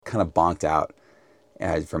kind of bonked out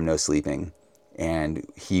from no sleeping. And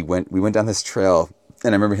we went down this trail,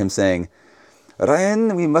 and I remember him saying,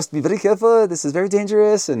 "Ryan, we must be very careful. This is very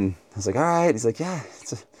dangerous." And I was like, "All right." He's like, "Yeah,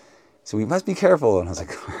 so we must be careful." And I was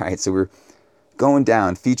like, "All right." So we're going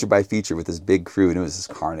down feature by feature with this big crew, and it was this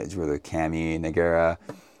carnage where Cammie, Nagara,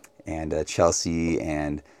 and Chelsea,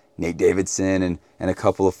 and Nate Davidson, and a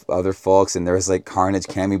couple of other folks. And there was like carnage.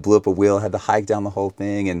 Cammie blew up a wheel, had to hike down the whole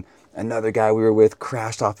thing, and another guy we were with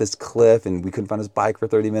crashed off this cliff, and we couldn't find his bike for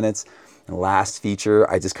 30 minutes. And last feature,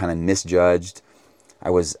 I just kind of misjudged.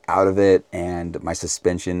 I was out of it, and my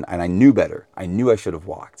suspension, and I knew better. I knew I should have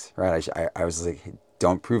walked, right? I was like, hey,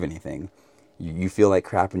 don't prove anything. You feel like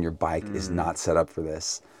crap, and your bike is not set up for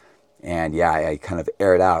this. And yeah, I kind of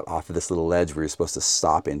aired out off of this little ledge where you're supposed to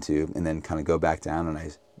stop into and then kind of go back down. And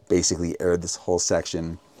I basically aired this whole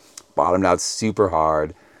section, bottomed out super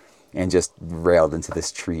hard, and just railed into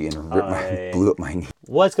this tree and blew up my knee.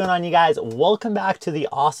 What's going on, you guys? Welcome back to the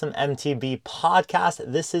Awesome MTB podcast.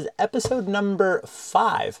 This is episode number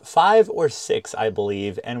 5 or 6, I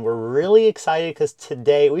believe. And we're really excited because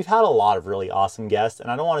today we've had a lot of really awesome guests. And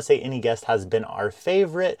I don't want to say any guest has been our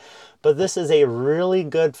favorite, but this is a really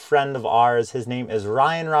good friend of ours. His name is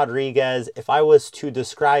Ryan Radriguez. If I was to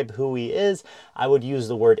describe who he is, I would use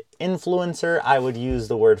the word influencer. I would use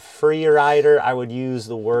the word free rider. I would use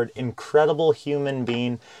the word incredible human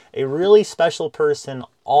being, a really special person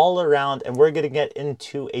all around. And we're going to get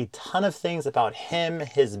into a ton of things about him,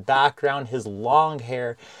 his background, his long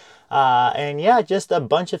hair, and yeah, just a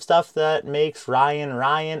bunch of stuff that makes Ryan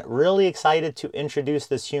Ryan. Really excited to introduce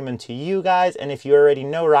this human to you guys. And if you already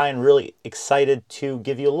know Ryan, really excited to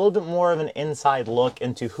give you a little bit more of an inside look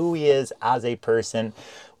into who he is as a person.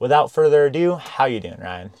 Without further ado, how you doing,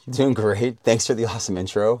 Ryan? Doing great. Thanks for the awesome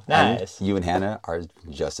intro. Nice. And you and Hannah are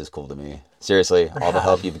just as cool to me. Seriously, all the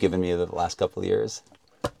help you've given me the last couple of years.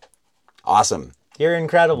 Awesome. You're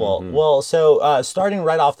incredible. Well, so starting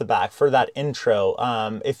right off the back for that intro,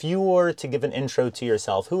 if you were to give an intro to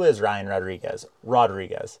yourself, who is Ryan Rodriguez?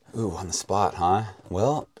 Ooh, on the spot, huh?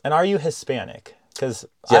 Well. And are you Hispanic? Because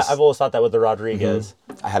yes. I've always thought that with the Rodriguez.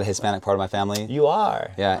 I had a Hispanic part of my family. You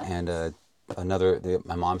are? Yeah, and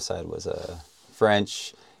my mom's side was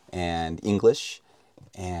French and English.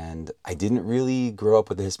 And I didn't really grow up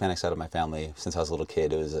with the Hispanic side of my family since I was a little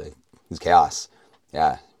kid. It was chaos.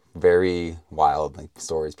 Yeah. Very wild, like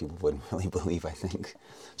stories people wouldn't really believe, I think.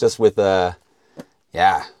 Just with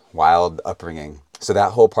wild upbringing. So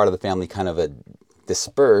that whole part of the family kind of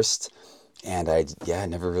dispersed, and I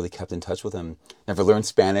never really kept in touch with them. Never learned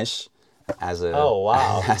Spanish as a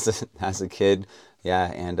as a kid.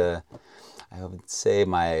 Yeah, and I would say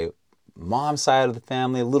my mom's side of the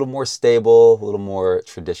family a little more stable, a little more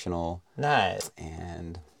traditional. Nice.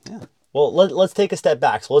 And yeah. Well, let's take a step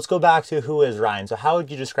back. So let's go back to who is Ryan. So how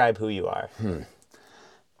would you describe who you are?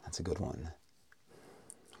 That's a good one.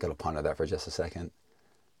 Got to ponder that for just a second.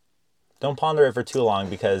 Don't ponder it for too long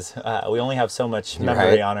because we only have so much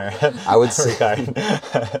memory on our I would say, regard.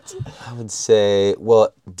 I would say,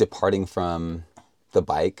 well, departing from the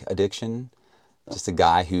bike addiction, just a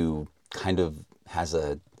guy who kind of has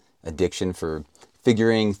a addiction for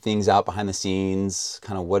figuring things out behind the scenes,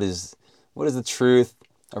 kind of what is the truth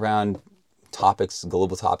around topics,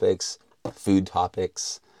 global topics, food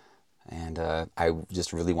topics. And I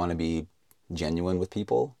just really want to be genuine with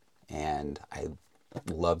people. And I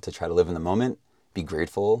love to try to live in the moment, be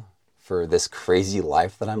grateful for this crazy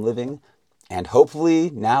life that I'm living. And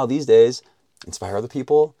hopefully now these days, inspire other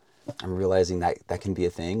people. I'm realizing that can be a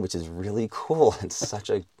thing, which is really cool. It's such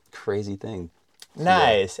a crazy thing.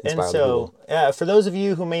 Nice. And so for those of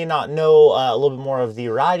you who may not know a little bit more of the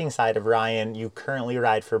riding side of Ryan, you currently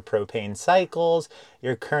ride for Propane Cycles.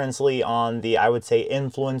 You're currently on the, I would say,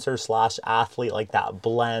 influencer / athlete, like that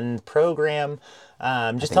blend program.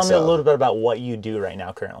 Just tell me a little bit about what you do right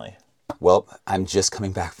now currently. Well, I'm just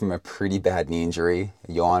coming back from a pretty bad knee injury.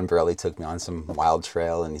 Johan Borelli took me on some wild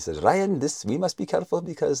trail and he said, "Ryan, we must be careful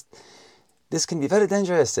because this can be very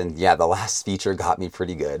dangerous." And yeah, the last feature got me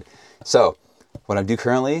pretty good. So what I do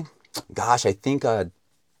currently, gosh, I think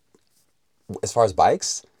as far as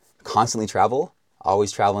bikes, constantly travel,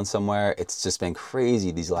 always traveling somewhere. It's just been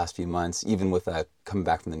crazy these last few months, even with coming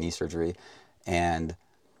back from the knee surgery, and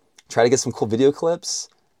try to get some cool video clips,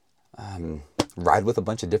 ride with a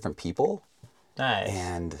bunch of different people. Nice.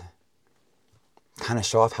 And kind of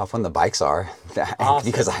show off how fun the bikes are Awesome.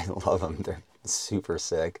 Because I love them. They're super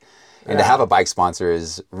sick. And to have a bike sponsor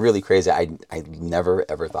is really crazy. I never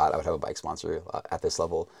ever thought I would have a bike sponsor at this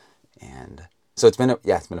level, and so it's been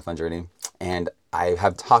a fun journey. And I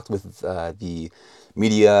have talked with the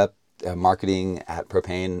media marketing at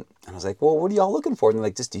Propane And I was like, well, what are y'all looking for? And they're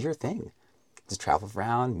like, just do your thing. Just travel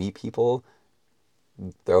around, meet people,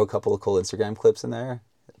 throw a couple of cool Instagram clips in there.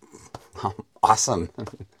 Awesome.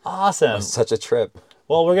 Awesome. It was such a trip.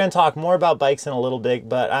 Well, we're going to talk more about bikes in a little bit,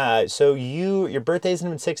 but so your birthday's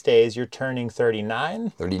in 6 days. You're turning 39?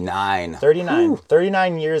 39. 39. Whew.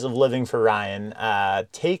 39 years of living for Ryan.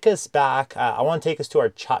 Take us back. I want to take us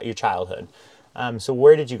to your childhood. So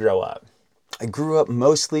where did you grow up? I grew up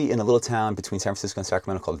mostly in a little town between San Francisco and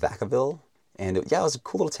Sacramento called Vacaville. And it was a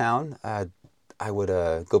cool little town. I would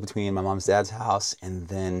go between my mom's dad's house, and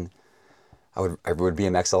then I would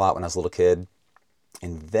BMX a lot when I was a little kid.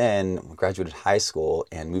 And then graduated high school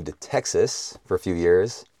and moved to Texas for a few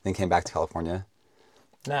years. Then came back to California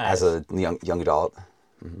Nice. as a young adult.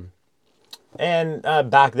 Mm-hmm. And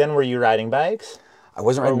back then, were you riding bikes? I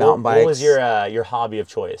wasn't riding mountain bikes. What was your hobby of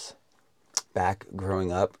choice? Back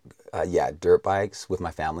growing up, dirt bikes with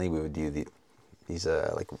my family. We would do these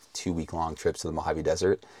like 2-week-long trips to the Mojave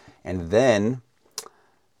Desert. And then,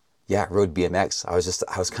 rode BMX. I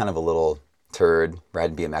was kind of a little turd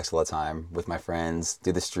riding BMX all the time with my friends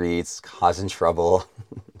through the streets, causing trouble.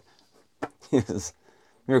 We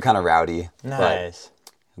were kind of rowdy. Nice.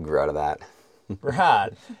 But grew out of that. Right.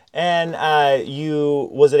 And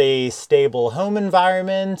was it a stable home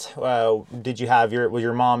environment? Was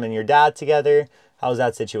your mom and your dad together? How was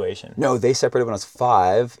that situation? No, they separated when I was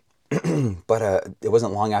 5. But it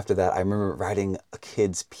wasn't long after that. I remember riding a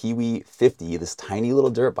kid's Pee-wee 50, this tiny little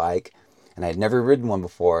dirt bike, and I had never ridden one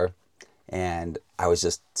before. And I was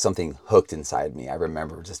just something hooked inside me. I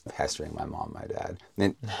remember just pestering my mom, my dad, and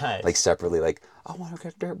then Nice. like separately, like, I want to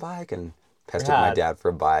get a dirt bike, and pestered my dad for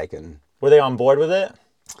a bike. And were they on board with it?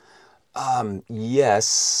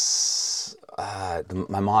 yes,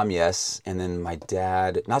 my mom, yes, and then my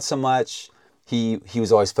dad, not so much. He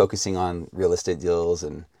was always focusing on real estate deals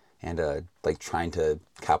and like trying to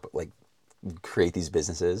create these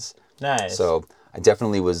businesses. Nice. So I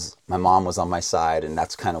definitely my mom was on my side, and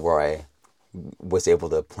that's kind of where I was able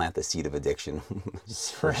to plant the seed of addiction.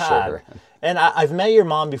 For sure. And I've met your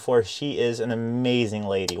mom before. She is an amazing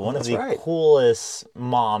lady. One of the coolest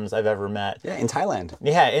moms I've ever met. Yeah, in Thailand.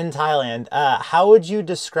 Yeah, in Thailand. How would you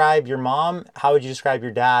describe your mom? How would you describe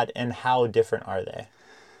your dad? And how different are they?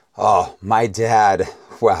 Oh, my dad.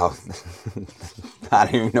 Wow. I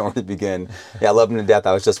don't even know where to begin. Yeah, I love him to death.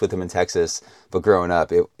 I was just with him in Texas. But growing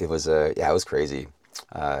up, it was crazy.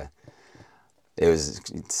 It was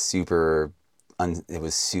super,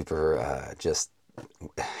 just,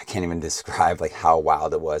 I can't even describe like how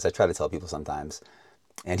wild it was. I try to tell people sometimes.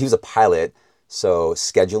 And he was a pilot, so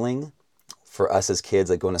scheduling for us as kids,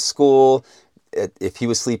 like going to school, if he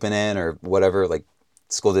was sleeping in or whatever, like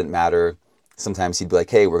school didn't matter. Sometimes he'd be like,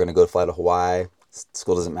 hey, we're going to go fly to Hawaii.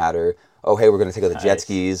 School doesn't matter. Oh, hey, we're going to take out the jet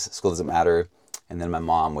skis. School doesn't matter. And then my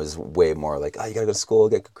mom was way more like, oh, you got to go to school,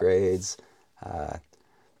 get good grades. I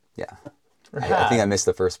think I missed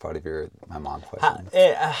the first part of my mom question.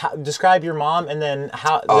 Describe your mom, and then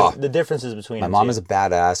the differences between my mom is a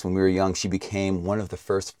badass. When we were young, she became one of the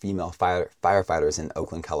first female firefighters in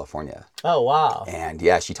Oakland, California. Oh, wow. And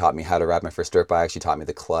she taught me how to ride my first dirt bike. She taught me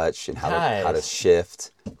the clutch and how to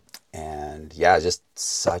shift. And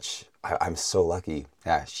I'm so lucky.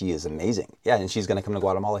 Yeah, she is amazing. Yeah, and she's going to come to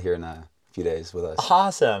Guatemala here in a few days with us.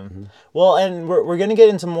 Awesome. Mm-hmm. Well, and we're going to get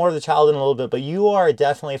into more of the child in a little bit, but you are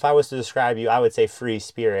definitely, if I was to describe you, I would say free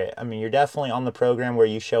spirit. I mean, you're definitely on the program where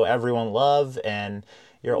you show everyone love and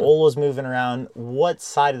you're always moving around. What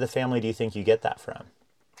side of the family do you think you get that from?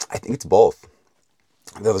 I think it's both.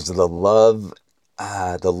 There was the love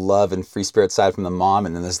and free spirit side from the mom,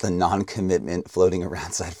 and then there's the non-commitment floating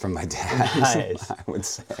around side from my dad. Nice. I would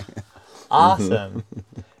say. Awesome.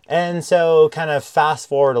 And so kind of fast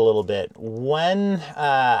forward a little bit. When,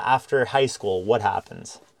 after high school, what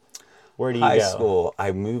happens? Where do you go? High school,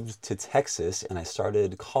 I moved to Texas and I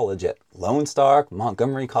started college at Lone Star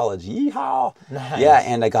Montgomery College. Yeehaw! Nice. Yeah,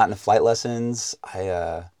 and I got into flight lessons.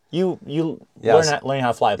 You learning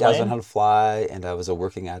how to fly a plane? Yeah, I was learning how to fly, and I was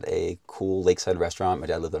working at a cool lakeside restaurant. My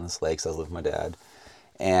dad lived on this lake, so I was living with my dad.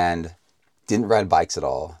 And didn't ride bikes at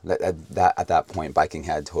all. At that point, biking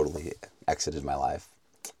had totally exited my life.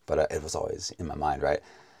 But it was always in my mind, right?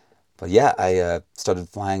 But yeah, I started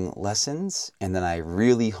flying lessons, and then I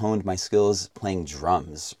really honed my skills playing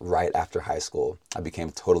drums right after high school. I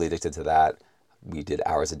became totally addicted to that. We did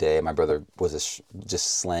hours a day. My brother was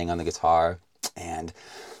just slaying on the guitar, and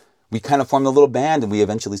we kind of formed a little band, and we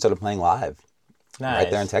eventually started playing live. Nice.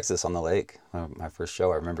 Right there in Texas on the lake. My first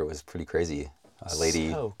show, I remember, it was pretty crazy. A lady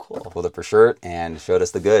So cool. pulled up her shirt and showed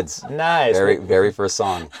us the goods. Nice. Very first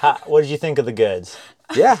song. What did you think of the goods?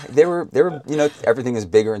 Yeah, they were, everything is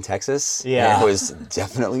bigger in Texas. Yeah. And it was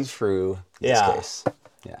definitely true in this case.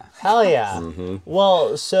 Yeah. Hell yeah.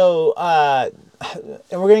 Well, so, and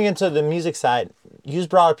we're going to get into the music side. You just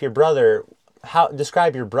brought up your brother.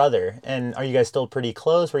 Describe your brother, and are you guys still pretty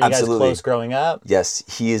close? Were you Absolutely. guys close growing up? Yes,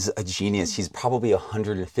 he is a genius. He's probably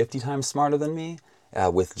 150 times smarter than me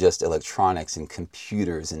with just electronics and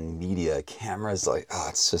computers and media, cameras. Like,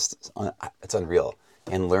 it's unreal.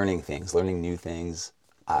 And learning new things.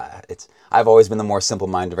 I've always been the more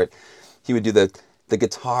simple-minded, right? He would do the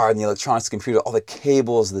guitar and the electronics, computer, all the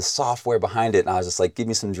cables, the software behind it, and I was just like, give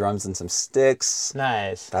me some drums and some sticks.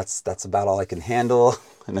 Nice. That's about all I can handle,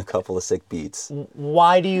 and a couple of sick beats.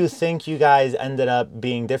 Why do you think you guys ended up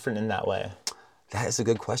being different in that way? That is a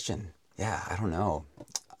good question. Yeah, I don't know.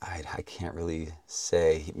 I can't really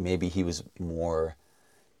say. Maybe he was more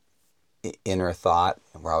inner thought,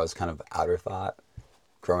 where I was kind of outer thought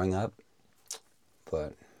growing up,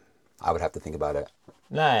 but I would have to think about it.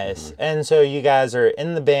 Nice. And so you guys are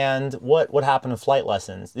in the band. What happened with flight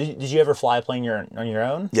lessons? Did you ever fly playing on your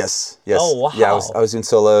own? Yes. Oh, wow. Yeah, I was doing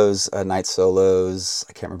solos, night solos.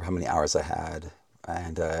 I can't remember how many hours I had.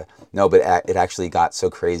 And no, but it actually got so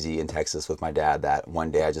crazy in Texas with my dad that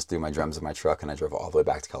one day I just threw my drums in my truck and I drove all the way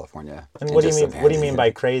back to California. And what do you mean? What do you mean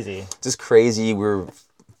by crazy? Just crazy. We were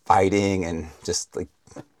fighting and just like,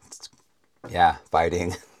 yeah,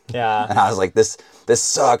 fighting. Yeah. And I was like, this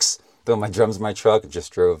sucks. Threw my drums in my truck and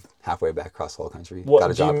just drove halfway back across the whole country. Got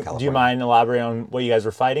a job in California. Do you mind elaborating on what you guys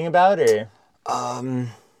were fighting about, or?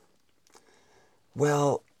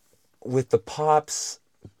 Well, with the Pops,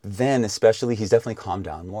 then especially, he's definitely calmed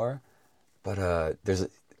down more. But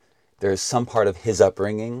there's some part of his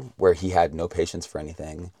upbringing where he had no patience for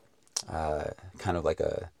anything. Kind of like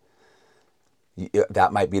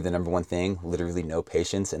that might be the number one thing. Literally no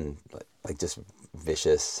patience and like just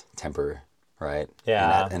vicious temper. Right.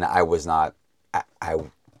 Yeah. And I was not. I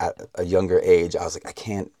at a younger age, I was like, I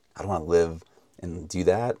don't want to live and do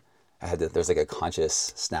that. There's like a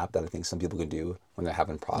conscious snap that I think some people can do when they're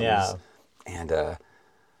having problems. Yeah. And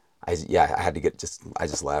I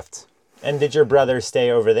just left. And did your brother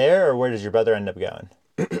stay over there, or where did your brother end up going?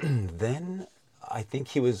 Then I think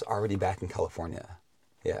he was already back in California.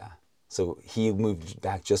 Yeah. So he moved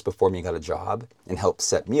back just before me and got a job and helped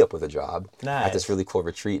set me up with a job at this really cool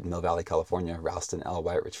retreat in Mill Valley, California, Ralston L.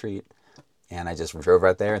 White Retreat. And I just drove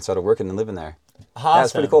right there and started working and living there. Awesome. Yeah,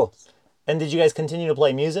 it's pretty cool. And did you guys continue to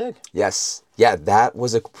play music? Yes. Yeah, that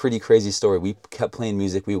was a pretty crazy story. We kept playing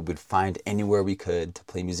music. We would find anywhere we could to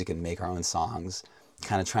play music and make our own songs,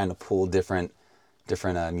 kind of trying to pull different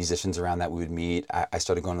musicians around that we would meet. I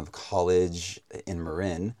started going to college in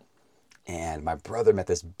Marin. And my brother met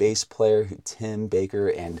this bass player, Tim Baker,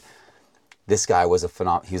 and this guy was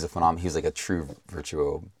he was a phenomenon. He was like a true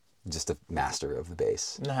virtuo, just a master of the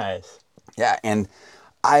bass. Nice. Yeah, and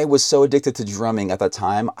I was so addicted to drumming at that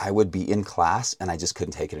time, I would be in class and I just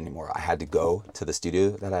couldn't take it anymore. I had to go to the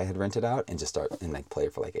studio that I had rented out and just start and like play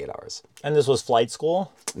for like 8 hours. And this was flight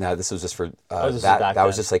school? No, this was just for that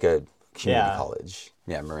was just like a community college.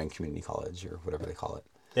 Yeah, Marin Community College or whatever they call it.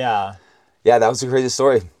 Yeah. Yeah, that was a crazy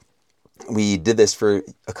story. We did this for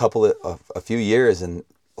a few years, and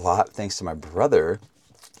a lot thanks to my brother.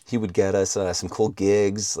 He would get us some cool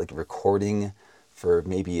gigs, like recording for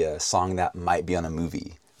maybe a song that might be on a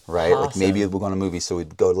movie, right? Awesome. Like maybe we'll go on a movie, so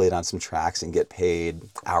we'd go lay down some tracks and get paid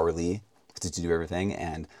hourly to do everything.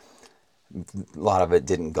 And a lot of it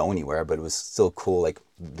didn't go anywhere, but it was still cool, like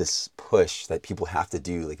this push that people have to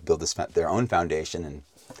do, like build their own foundation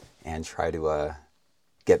and try to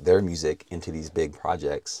get their music into these big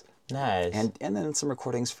projects. Nice. And then some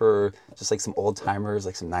recordings for just like some old timers,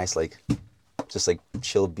 like some nice just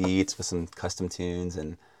chill beats with some custom tunes.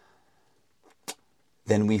 And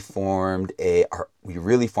then we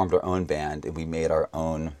really formed our own band and we made our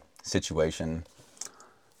own situation.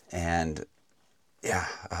 And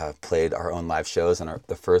played our own live shows. And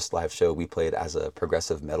the first live show we played as a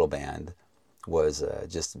progressive metal band was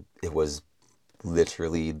it was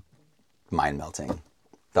literally mind melting.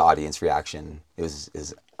 The audience reaction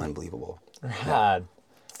is unbelievable. Rad. Yeah.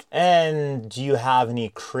 And do you have any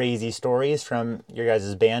crazy stories from your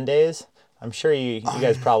guys' band days? I'm sure you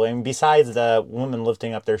guys probably, I mean, besides the woman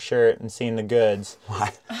lifting up their shirt and seeing the goods,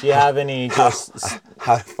 do you have any how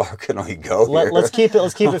far can we go here? Let's keep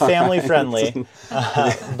it family friendly.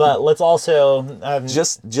 But let's also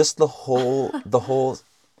just the whole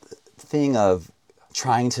thing of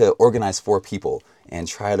trying to organize 4 people and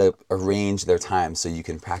try to arrange their time so you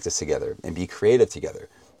can practice together and be creative together.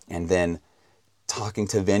 And then talking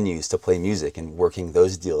to venues to play music and working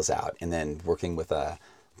those deals out, and then working with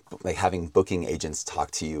like having booking agents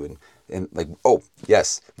talk to you and like, oh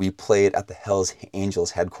yes, we played at the Hells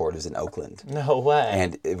Angels headquarters in Oakland. No way.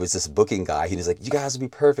 And it was this booking guy. He was like, you guys will be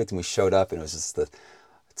perfect. And we showed up, and it was just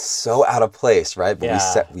so out of place, right? But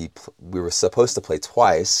Yeah. we were supposed to play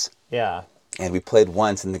twice. Yeah. And we played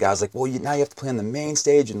once, and the guy was like, well, now you have to play on the main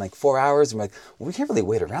stage in like 4 hours. And we're like, well, we can't really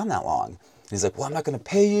wait around that long. And he's like, well, I'm not going to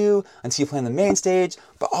pay you until you play on the main stage,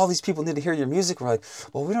 but all these people need to hear your music. We're like,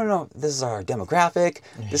 well, we don't know. This is our demographic.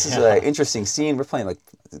 This is an interesting scene. We're playing like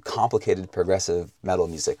complicated progressive metal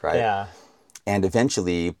music, right? Yeah. And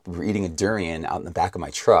eventually, we're eating a durian out in the back of my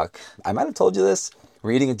truck. I might have told you this.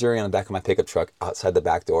 We're eating a durian on the back of my pickup truck outside the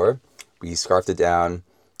back door. We scarfed it down,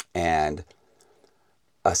 and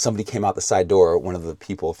somebody came out the side door, one of the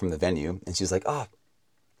people from the venue, and she was like, oh,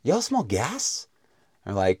 y'all smell gas?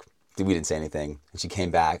 And we're like, dude, we didn't say anything. And she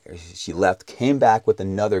came back, or she left, came back with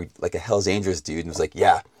another, like a Hells Angels dude, and was like,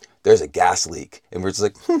 yeah, there's a gas leak. And we're just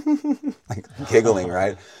like, like giggling,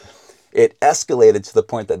 right? It escalated to the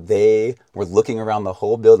point that they were looking around the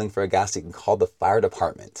whole building for a gas leak and called the fire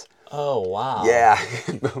department. Oh, wow. Yeah.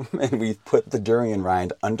 And we put the durian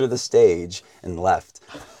rind under the stage and left.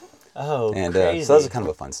 Oh, And crazy. so that was kind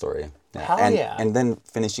of a fun story. Yeah. Hell yeah. And then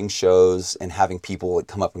finishing shows and having people like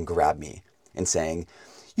come up and grab me and saying,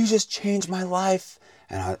 you just changed my life.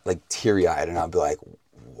 And I like teary-eyed, and I'd be like,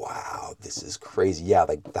 wow, this is crazy. Yeah,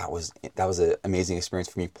 like that was an amazing experience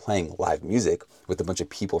for me playing live music with a bunch of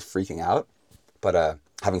people freaking out. But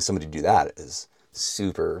having somebody do that is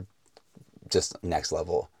super just next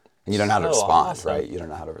level. And you don't know how to So respond, awesome. right? You don't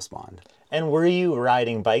know how to respond. And were you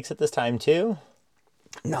riding bikes at this time too?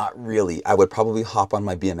 Not really. I would probably hop on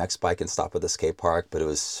my BMX bike and stop at the skate park, but it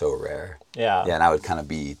was so rare. Yeah. Yeah, and I would kind of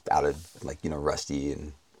be out of, like, rusty,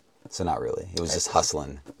 and so not really. It was just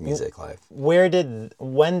hustling music life. When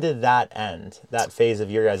did that end? That phase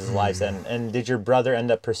of your guys' lives end? And did your brother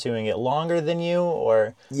end up pursuing it longer than you,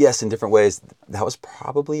 or? Yes, in different ways. That was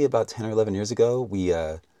probably about 10 or 11 years ago. We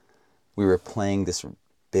were playing this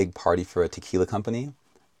big party for a tequila company,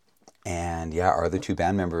 and yeah, our other two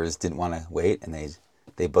band members didn't want to wait, and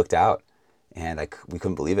they booked out, and we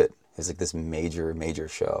couldn't believe it. It was like this major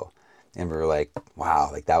show, and we were like, wow,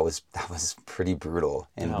 like that was pretty brutal.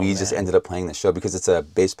 And we just ended up playing the show because it's a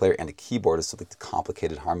bass player and a keyboardist, so like the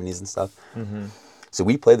complicated harmonies and stuff. Mm-hmm. So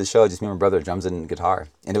we played the show, just me and my brother, drums and guitar,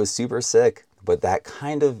 and it was super sick. But that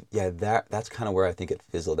kind of, that's kind of where I think it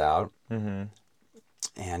fizzled out. Mm-hmm.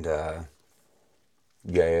 And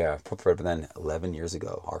but then 11 years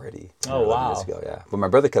ago already. Oh, wow. 11 years ago, yeah. But my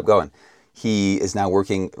brother kept going. He is now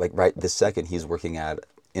working, like right this second, he's working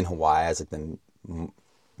in Hawaii as like the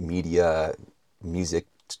media music,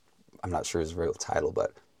 I'm not sure his real title,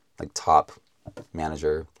 but like top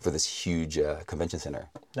manager for this huge convention center.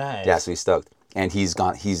 Nice. Yeah, so he's stoked. And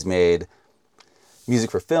he's made music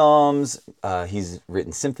for films, he's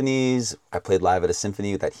written symphonies. I played live at a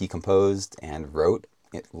symphony that he composed and wrote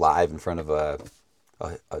it live in front of a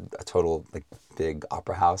total like big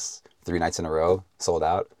opera house 3 nights in a row, sold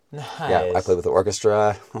out. Nice. Yeah, I played with the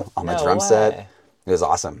orchestra on my drum set. It was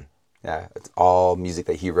awesome. Yeah, it's all music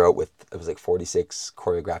that he wrote with. It was like 46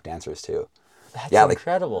 choreographed dancers too. That's Like,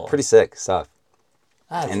 incredible. pretty sick stuff.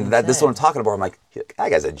 That's And insane. this is what I'm talking about. I'm like, that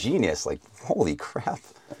guy's a genius. Like, holy crap.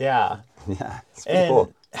 Yeah. Yeah, it's pretty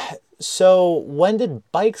cool. So when did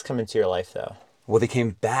bikes come into your life though? Well, they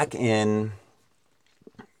came back in,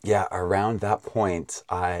 around that point,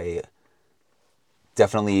 I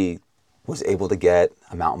definitely was able to get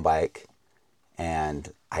a mountain bike,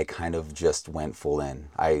 and I kind of just went full in.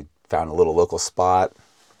 I found a little local spot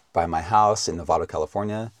by my house in Nevada,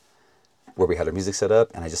 California, where we had our music set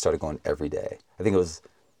up, and I just started going every day. I think it was,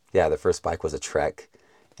 the first bike was a Trek,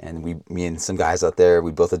 and me and some guys out there,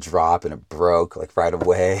 we built a drop, and it broke like right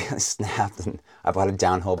away. It snapped, and I bought a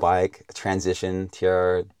downhill bike, a Transition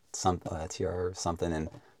TR something, and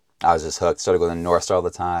I was just hooked. Started going to North Star all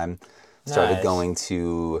the time. Started Nice. going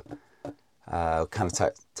to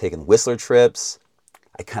taking Whistler trips.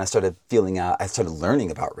 I kind of started I started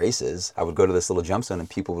learning about races. I would go to this little jump zone, and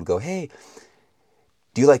people would go, hey,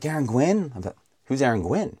 do you like Aaron Gwynn? I'm like, who's Aaron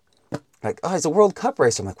Gwynn? Like, oh, he's a World Cup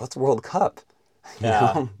racer. I'm like, what's World Cup? You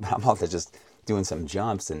know? I'm out there just doing some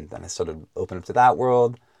jumps, and then I started opening up to that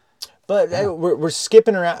world. But we're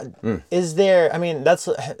skipping around. Is there, I mean, that's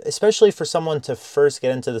especially for someone to first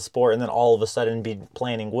get into the sport and then all of a sudden be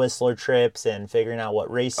planning Whistler trips and figuring out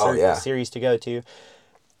what race series to go to.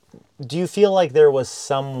 Do you feel like there was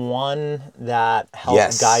someone that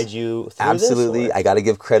helped guide you through Absolutely. this? I got to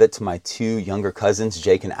give credit to my 2 younger cousins,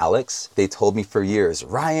 Jake and Alex. They told me for years,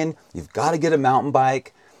 Ryan, you've got to get a mountain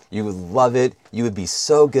bike. You would love it. You would be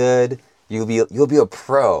so good. You'll be a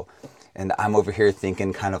pro. And I'm over here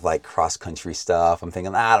thinking kind of like cross-country stuff. I'm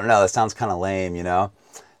thinking, I don't know, that sounds kind of lame, you know?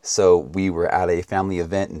 So we were at a family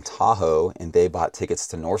event in Tahoe, and they bought tickets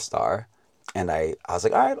to North Star. And I was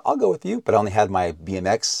like, all right, I'll go with you. But I only had my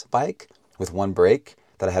BMX bike with one brake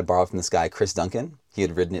that I had borrowed from this guy, Chris Duncan. He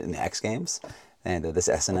had ridden it in the X Games. And this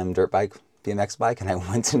S&M dirt bike, BMX bike. And I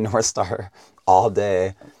went to North Star all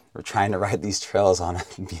day. We're trying to ride these trails on a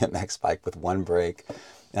BMX bike with one brake.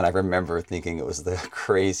 And I remember thinking it was the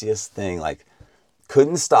craziest thing. Like,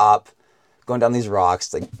 couldn't stop going down these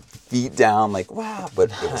rocks, like feet down, like, wow.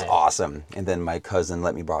 But it was awesome. And then my cousin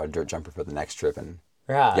let me borrow a dirt jumper for the next trip. And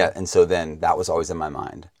yeah, and so then that was always in my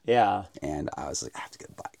mind. Yeah. And I was like, I have to get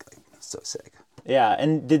a bike. Like, it's so sick. Yeah.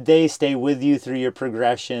 And did they stay with you through your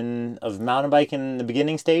progression of mountain biking in the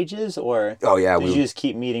beginning stages? Or oh, yeah, did you just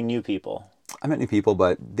keep meeting new people? I met new people,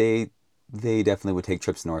 but they definitely would take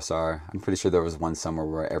trips to North Star. I'm pretty sure there was one summer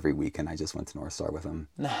where every weekend I just went to North Star with them.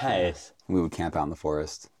 Nice. We would camp out in the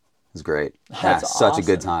forest. It was great. That's awesome. Such a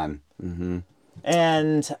good time. Mm-hmm.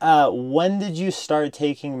 And when did you start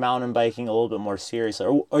taking mountain biking a little bit more seriously?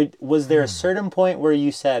 Or was there a certain point where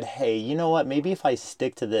you said, hey, you know what, maybe if I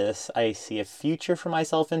stick to this, I see a future for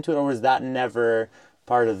myself into it? Or was that never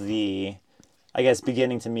part of the, I guess,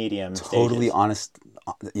 beginning to medium Totally stages? honest.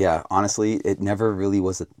 Yeah, honestly, it never really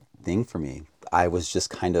was a thing for me. I was just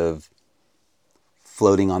kind of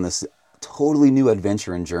floating on this totally new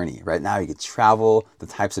adventure and journey. Right now you could travel. The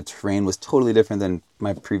types of terrain was totally different than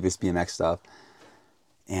my previous BMX stuff.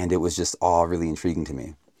 And it was just all really intriguing to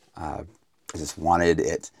me. I just wanted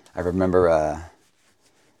it. I remember,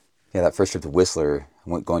 that first trip to Whistler,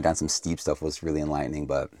 going down some steep stuff was really enlightening,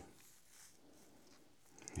 but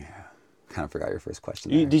yeah, kind of forgot your first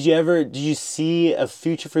question there. Did you see a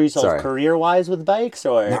future for yourself career-wise with bikes?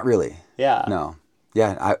 Or not really. Yeah. No.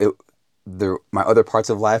 Yeah, my other parts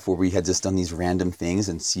of life where we had just done these random things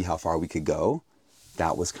and see how far we could go,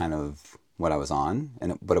 that was kind of what I was on.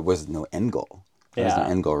 But it was no end goal. There was no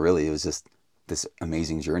end goal, really. It was just this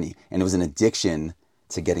amazing journey. And it was an addiction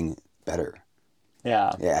to getting better.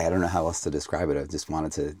 Yeah. Yeah, I don't know how else to describe it. I just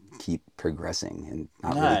wanted to keep progressing and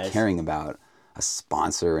not really caring about a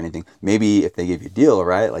sponsor or anything. Maybe if they give you a deal,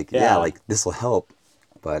 right? Like, like this will help,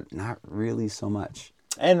 but not really so much.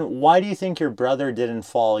 And why do you think your brother didn't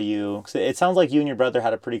follow you? 'Cause it sounds like you and your brother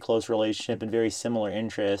had a pretty close relationship and very similar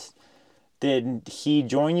interests. Did he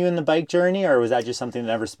join you in the bike journey, or was that just something that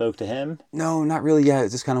never spoke to him? No, not really. Yeah, it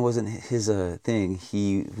just kind of wasn't his thing.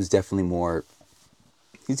 He was definitely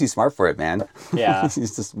he's too smart for it, man. Yeah.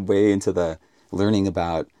 He's just way into the learning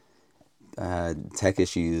about tech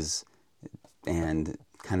issues and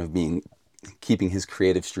kind of keeping his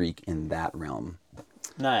creative streak in that realm.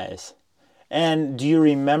 Nice. And do you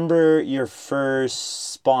remember your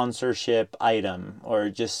first sponsorship item, or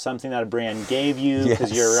just something that a brand gave you?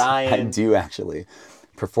 Because you're Ryan. I do actually.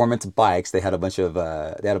 Performance Bikes. They had a bunch of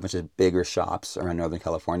bigger shops around Northern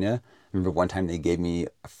California. I remember one time a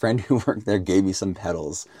friend who worked there gave me some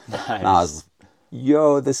pedals. Nice. And I was,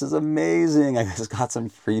 yo, this is amazing! I just got some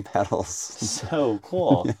free pedals. So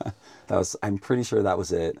cool. Yeah, I'm pretty sure that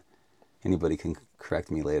was it. Anybody can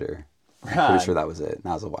correct me later. Right. I'm pretty sure that was it.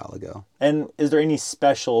 That was a while ago. And is there any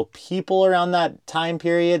special people around that time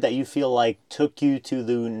period that you feel like took you to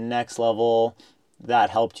the next level,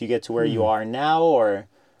 that helped you get to where you are now? Or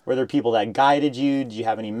were there people that guided you? Did you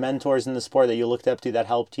have any mentors in the sport that you looked up to that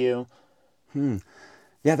helped you?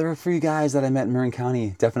 Yeah, there were a few guys that I met in Marin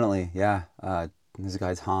County. Definitely, yeah. There's a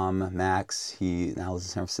guy, Tom Max. He now lives in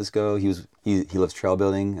San Francisco. He loves trail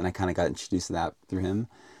building, and I kind of got introduced to that through him.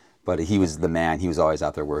 But he was the man. He was always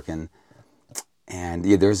out there working. And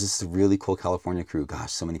yeah, there's this really cool California crew.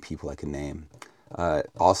 Gosh, so many people I could name.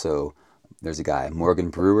 Also, there's a guy, Morgan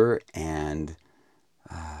Brewer, and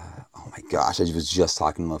oh my gosh, I was just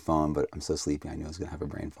talking to him on the phone, but I'm so sleepy. I knew I was gonna have a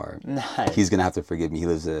brain fart. Nice. He's gonna have to forgive me. He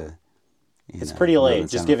lives It's pretty late.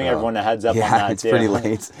 Just giving everyone a heads up on that. Yeah, it's pretty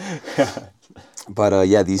late. But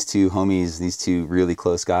these two homies, these two really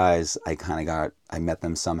close guys, I met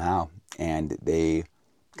them somehow, and they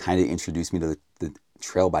kind of introduced me to the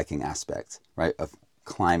trail biking aspect, right, of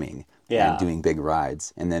climbing and doing big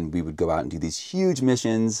rides. And then we would go out and do these huge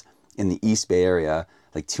missions in the East Bay area,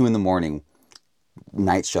 like 2 a.m,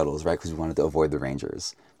 night shuttles, right, because we wanted to avoid the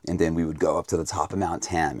Rangers. And then we would go up to the top of Mount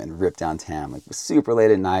Tam and rip down Tam, like super late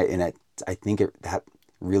at night. And I think that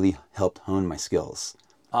really helped hone my skills.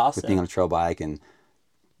 Awesome. With being on a trail bike and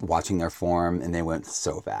watching their form, and they went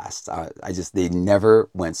so fast. They never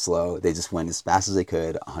went slow. They just went as fast as they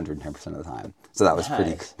could 110% of the time. So that was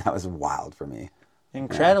that was wild for me.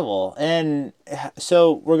 Incredible. And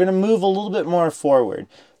so we're going to move a little bit more forward.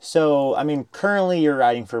 So, I mean, currently you're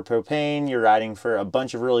riding for Propane, you're riding for a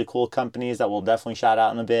bunch of really cool companies that we'll definitely shout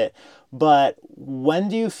out in a bit. But when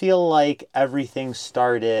do you feel like everything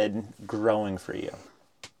started growing for you?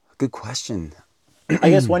 Good question. I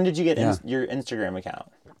guess when did you get Yeah. your Instagram account?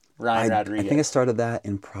 Ryan Radriguez. I think I started that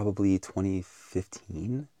in probably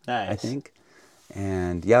 2015. Nice. I think.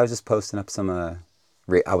 And yeah, I was just posting up some,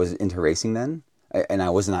 I was into racing then. And I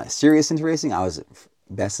was not serious into racing. I was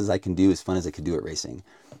best as I can do, as fun as I could do at racing.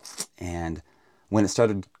 And when it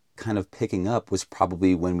started kind of picking up was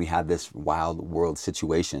probably when we had this wild world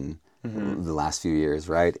situation the last few years,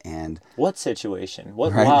 right? And what situation?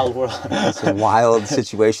 What right? wild world? It's a wild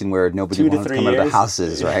situation where nobody 2 to wanted to 3 come out of their years?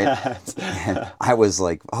 houses, right? Yeah. And I was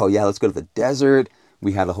like, oh yeah, let's go to the desert.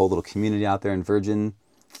 We had a whole little community out there in Virgin.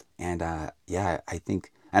 And yeah, I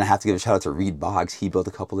think, and I have to give a shout out to Reed Boggs. He built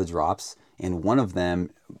a couple of drops. And one of them,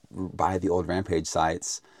 by the old Rampage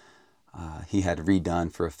sites, he had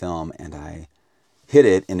redone for a film, and I hit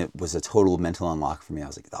it, and it was a total mental unlock for me. I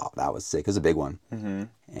was like, oh, that was sick. It was a big one. Mm-hmm.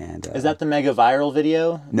 And Is that the mega viral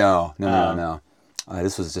video? No.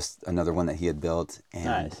 This was just another one that he had built, and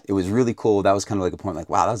Nice. It was really cool. That was kind of like a point, like,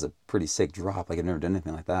 wow, that was a pretty sick drop. Like, I've never done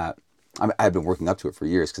anything like that. I've been working up to it for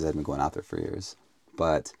years because I've been going out there for years.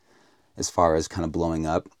 But as far as kind of blowing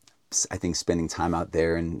up, I think spending time out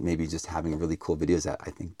there and maybe just having really cool videos that I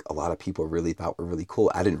think a lot of people really thought were really cool.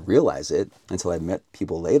 I didn't realize it until I met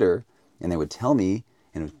people later, and they would tell me,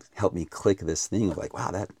 and it would help me click this thing of like,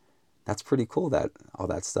 wow, that's pretty cool, that all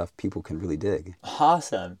that stuff people can really dig.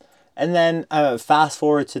 Awesome. And then fast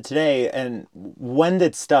forward to today, and when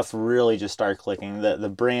did stuff really just start clicking? The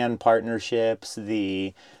brand partnerships,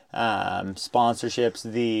 the sponsorships,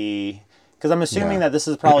 because I'm assuming that this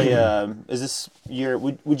is probably is this your,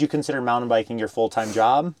 would you consider mountain biking your full-time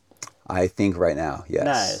job? I think right now, yes.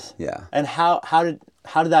 Nice. Yeah. And how did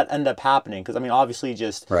that end up happening? Because I mean, obviously,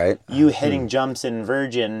 just Right. you hitting jumps in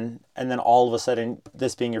Virgin, and then all of a sudden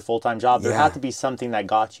this being your full-time job, there Yeah. had to be something that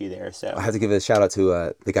got you there. So I have to give a shout out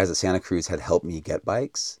to the guys at Santa Cruz had helped me get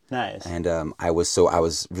bikes. nice. And I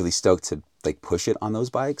was really stoked to like push it on those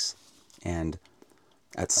bikes. And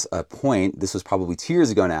at a point, this was probably 2 years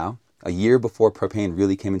ago now, a year before Propane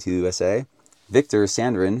really came into the USA, Victor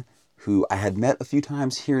Sandrin, who I had met a few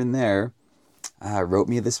times here and there, wrote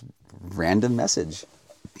me this random message.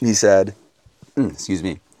 He said, excuse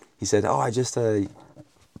me, he said, oh, I just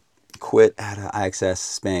quit at IXS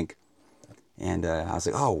Spank. And I was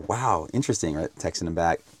like, oh, wow, interesting, right? Texting him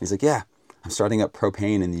back. He's like, yeah, I'm starting up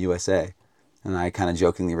Propane in the USA. And I kind of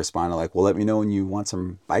jokingly responded like, well, let me know when you want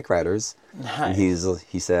some bike riders. Nice. And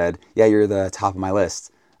he said, yeah, you're the top of my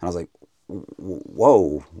list. And I was like,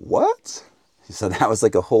 whoa, what? So that was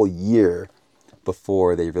like a whole year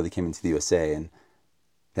before they really came into the USA. And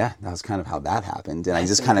yeah, that was kind of how that happened. And I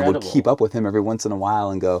just kind of would keep up with him every once in a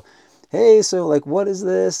while and go, hey, so like, what is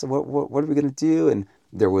this? What are we going to do? And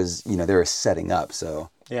there was, they were setting up. So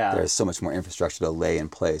Yeah. there's so much more infrastructure to lay in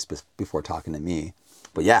place before talking to me.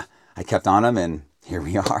 But yeah, I kept on them, and here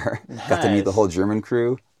we are. Got to meet the Nice. whole German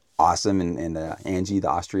crew. Awesome. And Angie, the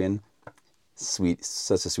Austrian, sweet,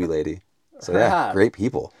 such a sweet lady. So yeah, Right. great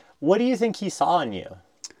people. What do you think he saw in you?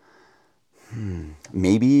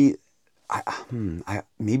 Maybe,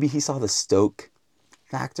 maybe he saw the stoke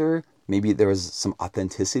factor. Maybe there was some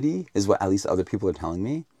authenticity, is what at least other people are telling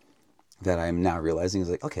me. That I'm now realizing is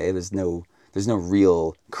like, okay, there's no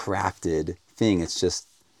real crafted thing. It's just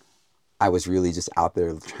I was really just out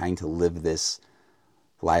there trying to live this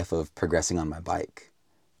life of progressing on my bike,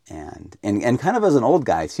 and kind of as an old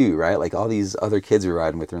guy too, right? Like all these other kids we're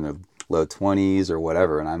riding with are in their low 20s or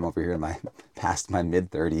whatever, and I'm over here in past my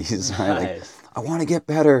mid 30s, right? Like Nice. I want to get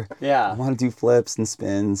better. Yeah. I want to do flips and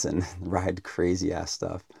spins and ride crazy ass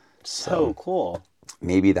stuff. So cool.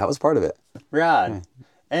 Maybe that was part of it. Rad.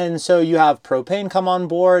 And so you have Propane come on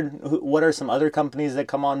board. What are some other companies that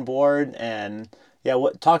come on board? And yeah,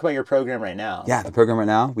 talk about your program right now. Yeah, the program right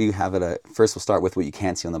now, we have it. First, we'll start with what you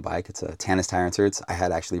can't see on the bike. It's a Tannis tire inserts. I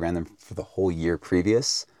had actually ran them for the whole year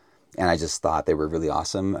previous, and I just thought they were really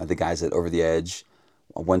awesome. The guys at Over the Edge,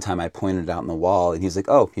 one time I pointed it out on the wall, and he's like,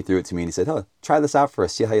 oh, he threw it to me, and he said, oh, try this out for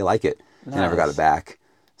us, see how you like it. I never got it back.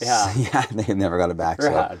 Yeah. So, yeah, they never got it back.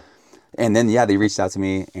 So. Rad. And then, yeah, they reached out to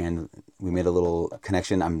me, and we made a little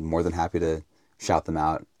connection. I'm more than happy to shout them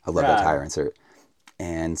out. I love that Rad. tire insert.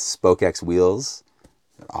 And Spoke X wheels,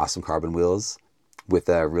 awesome carbon wheels with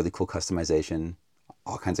a really cool customization,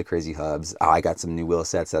 all kinds of crazy hubs. Oh, I got some new wheel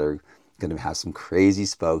sets that are going to have some crazy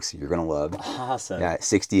spokes you're going to love. Awesome. Yeah,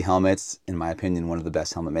 60 helmets, in my opinion, one of the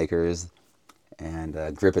best helmet makers. And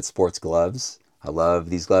Grip It Sports gloves, I love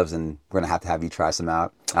these gloves, and we're going to have you try some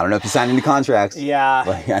out. I don't know if you signed any contracts. Yeah.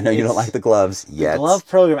 But I know you don't like the gloves yet. The glove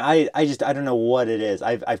program, I don't know what it is.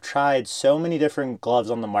 I've tried so many different gloves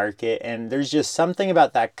on the market, and there's just something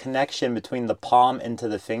about that connection between the palm into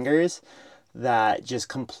the fingers that just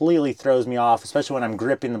completely throws me off, especially when I'm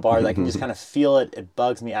gripping the bars. I can just kind of feel it. It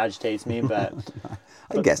bugs me, agitates me, but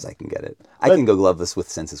I guess I can get it. I can go gloveless with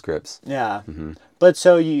Sensus grips. yeah. But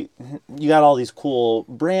so you got all these cool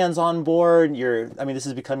brands on board. This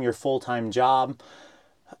has become your full-time job.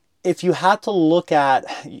 If you had to look at,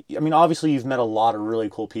 obviously you've met a lot of really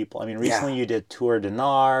cool people. Recently you did Tour de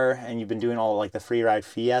Nar, and you've been doing all like the free ride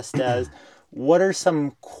fiestas. What are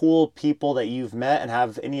some cool people that you've met, and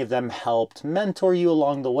have any of them helped mentor you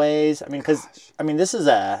along the ways? The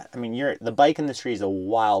bike industry is a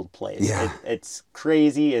wild place. Yeah. It's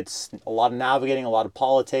crazy. It's a lot of navigating, a lot of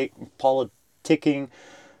politicking.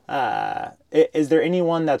 Is there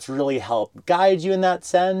anyone that's really helped guide you in that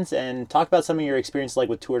sense? And talk about some of your experiences like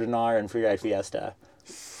with Tour de Nar and Free Ride Fiesta.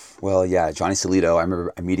 Well, yeah, Johnny Solito. I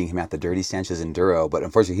remember meeting him at the Dirty Sanchez Enduro, but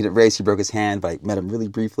unfortunately he didn't race. He broke his hand, but I met him really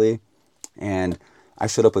briefly. And I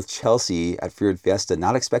showed up with Chelsea at Free Ride Fiesta,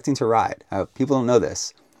 not expecting to ride. People don't know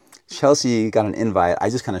this. Chelsea got an invite. I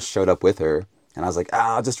just kind of showed up with her, and I was like,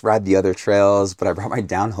 I'll just ride the other trails, but I brought my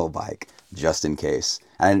downhill bike just in case.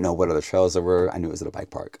 I didn't know what other trails there were. I knew it was at a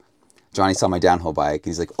bike park. Johnny saw my downhill bike, and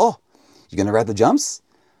he's like, oh, you gonna ride the jumps?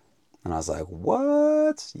 And I was like,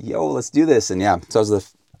 what? Yo, let's do this. And yeah, so I was the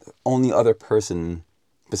only other person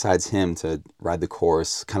besides him to ride the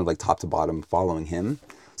course, kind of like top to bottom, following him.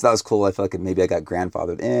 So that was cool. I felt like maybe I got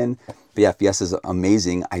grandfathered in. But yeah, Fiesta's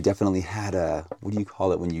amazing. I definitely had what do you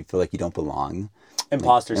call it when you feel like you don't belong?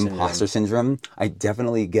 Imposter syndrome. Imposter syndrome. I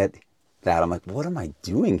definitely get that. I'm like, what am I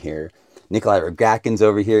doing here? Nikolai Rogatkin's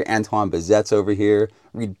over here. Antoine Bazette's over here.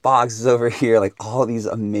 Reed Boggs is over here. Like all these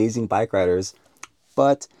amazing bike riders.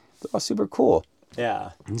 But they're all super cool.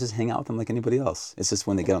 Yeah. And just hang out with them like anybody else. It's just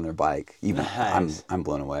when they get on their bike, even nice. I'm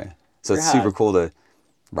blown away. So it's super cool to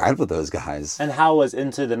ride with those guys. And how was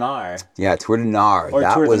Into the Nar? Yeah, Tour de Nar.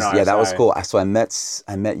 That was cool. So I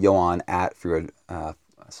met Johan at oh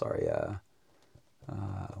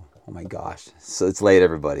my gosh. So it's late,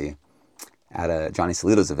 everybody. At Johnny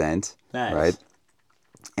Solito's event. Nice. Right?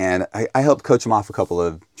 And I helped coach him off a couple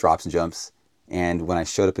of drops and jumps. And when I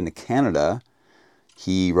showed up into Canada,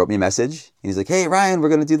 he wrote me a message. And he's like, hey, Ryan, we're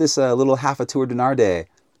going to do this little half a Tour de Nar day.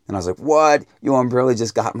 And I was like, what? Johan Burley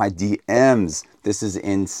just got my DMs. This is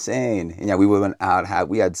insane. And yeah, we went out.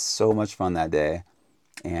 We had so much fun that day.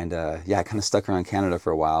 And I kind of stuck around Canada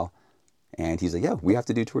for a while. And he's like, yeah, we have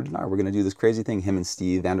to do Tour de Nar. We're going to do this crazy thing. Him and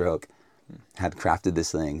Steve Vanderhoek had crafted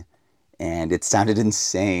this thing. And it sounded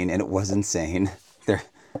insane. And it was insane.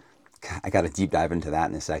 I got to deep dive into that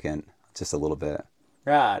in a second. Just a little bit.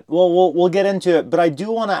 Right. Well, we'll get into it. But I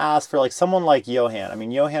do want to ask for like someone like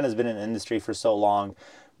Johan. Johan has been in the industry for so long.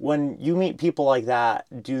 When you meet people like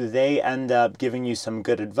that, do they end up giving you some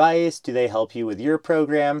good advice? Do they help you with your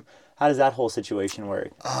program? How does that whole situation work?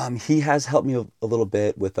 He has helped me a little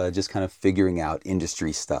bit with just kind of figuring out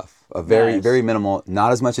industry stuff. Very minimal,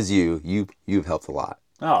 not as much as you. You've helped a lot.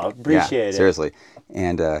 Oh, appreciate it. Seriously.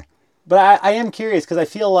 And but I am curious because I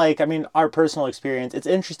feel like, our personal experience, it's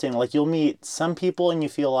interesting. Like you'll meet some people and you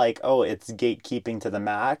feel like, oh, it's gatekeeping to the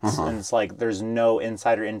max. And it's like there's no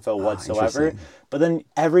insider info whatsoever. But then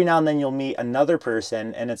every now and then you'll meet another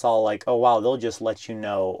person and it's all like, oh, wow, they'll just let you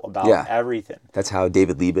know about everything. That's how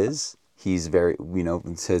David Lieb is. He's very,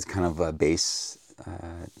 says kind of a base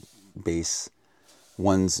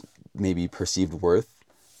one's maybe perceived worth.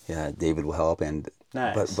 Yeah, David will help. And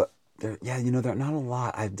nice. But there are not a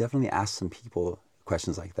lot. I've definitely asked some people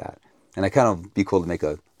questions like that. And I kind of be cool to make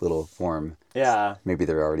a little form. Yeah. Maybe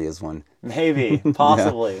there already is one. Maybe,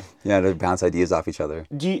 possibly. Yeah, to bounce ideas off each other.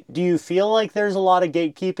 Do you feel like there's a lot of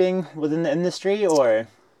gatekeeping within the industry, or?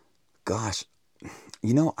 Gosh,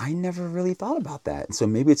 I never really thought about that. And so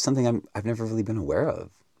maybe it's something I've never really been aware of,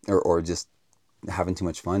 or just having too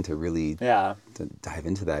much fun to really to dive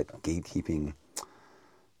into that gatekeeping.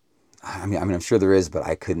 I'm sure there is, but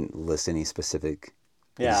I couldn't list any specific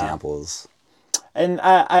examples. And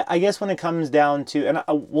I guess when it comes down to, and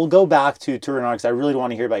we'll go back to Tour de Nar because I really want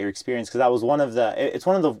to hear about your experience, because that was one of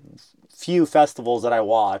the few festivals that I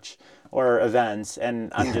watch or events,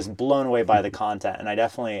 and I'm just blown away by the content, and I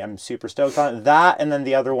definitely am super stoked on it. That, and then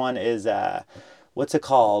the other one is what's it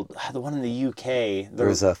called? The one in the UK.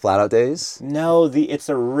 There's Flat Out Days? No, it's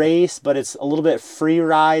a race, but it's a little bit free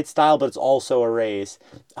ride style, but it's also a race.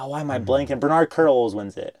 Oh, why am I blanking? Bernard Curl always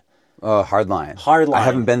wins it. Oh, Hardline. Hardline. I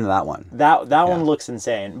haven't been to that one. That one looks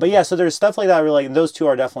insane. But yeah, so there's stuff like that. Really, like, those two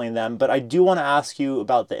are definitely them. But I do want to ask you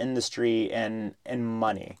about the industry and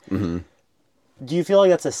money. Mm-hmm. Do you feel like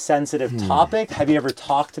that's a sensitive topic? Have you ever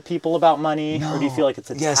talked to people about money, or do you feel like it's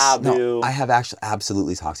a taboo? No, I have actually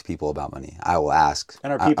absolutely talked to people about money. I will ask.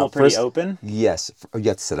 And are people pretty open? Yes, you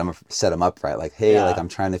have to set them up right. Like, hey, like I'm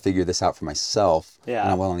trying to figure this out for myself, and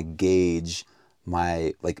I want to gauge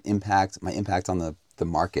my impact on the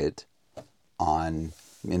market and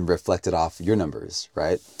reflect it off your numbers,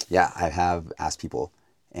 right? Yeah, I have asked people,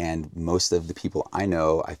 and most of the people I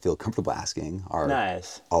know, I feel comfortable asking are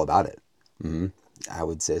all about it. Mm-hmm. I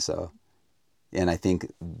would say so. And I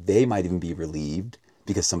think they might even be relieved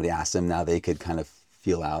because somebody asked them. Now they could kind of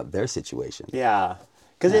feel out their situation. Yeah.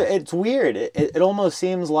 Because it's weird. It almost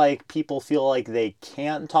seems like people feel like they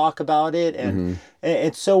can't talk about it. And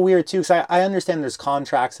it's so weird, too. Because I understand there's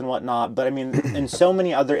contracts and whatnot. But, I mean, in so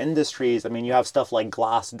many other industries, I mean, you have stuff like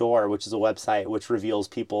Glassdoor, which is a website which reveals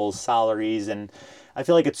people's salaries. And I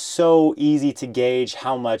feel like it's so easy to gauge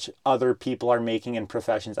how much other people are making in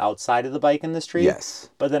professions outside of the bike industry.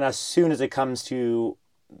 Yes. But then as soon as it comes to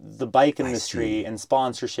the bike industry and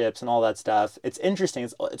sponsorships and all that stuff, it's interesting.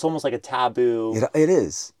 It's almost like a taboo. It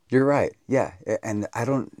is. You're right. Yeah. And I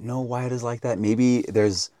don't know why it is like that. Maybe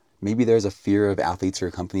there's a fear of athletes or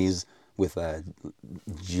companies with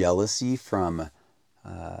jealousy from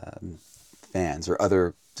fans or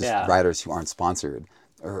other riders who aren't sponsored.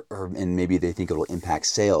 And maybe they think it'll impact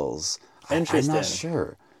sales. Interesting. I'm not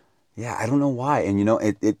sure. Yeah, I don't know why. And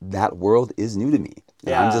that world is new to me.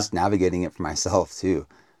 Yeah. I'm just navigating it for myself too.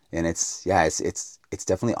 And it's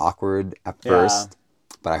definitely awkward at first.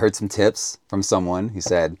 But I heard some tips from someone who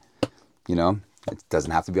said, it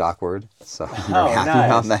doesn't have to be awkward. So I'm very happy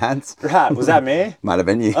about that. Right. Was that me? Might have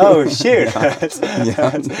been you. Oh, shoot.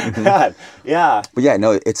 God. Yeah. But yeah,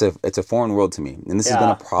 no, it's a foreign world to me. And this has been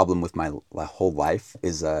a problem with my whole life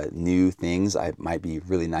is new things. I might be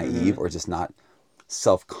really naive or just not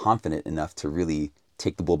self-confident enough to really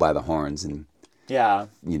take the bull by the horns. And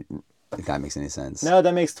if that makes any sense. No,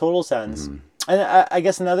 that makes total sense. And I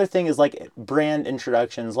guess another thing is like brand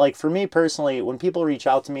introductions. Like for me personally, when people reach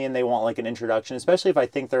out to me and they want like an introduction, especially if I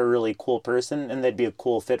think they're a really cool person and they'd be a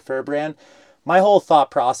cool fit for a brand, my whole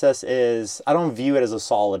thought process is I don't view it as a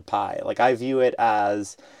solid pie. Like I view it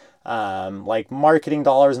as like marketing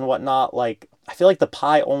dollars and whatnot. Like I feel like the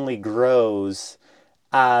pie only grows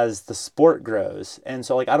as the sport grows. And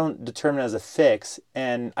so like I don't determine it as a fix.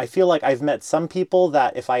 And I feel like I've met some people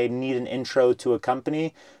that if I need an intro to a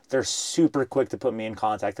company, they're super quick to put me in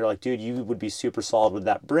contact. They're like, dude, you would be super solid with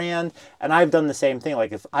that brand. And I've done the same thing.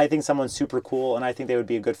 Like if I think someone's super cool and I think they would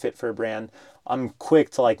be a good fit for a brand, I'm quick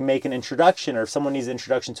to like make an introduction, or if someone needs an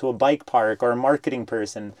introduction to a bike park or a marketing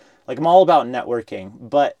person, like I'm all about networking.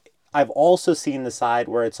 But I've also seen the side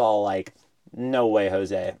where it's all like, no way,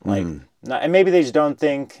 Jose. Like, and maybe they just don't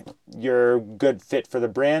think you're a good fit for the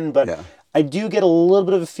brand, but I do get a little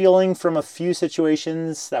bit of a feeling from a few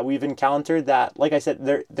situations that we've encountered that, like I said,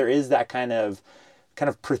 there is that kind of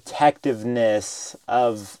protectiveness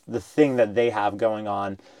of the thing that they have going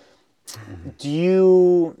on.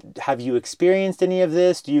 Have you experienced any of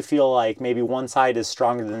this? Do you feel like maybe one side is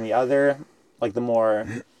stronger than the other? Like the more,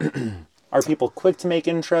 are people quick to make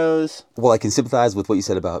intros? Well, I can sympathize with what you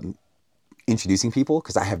said about introducing people,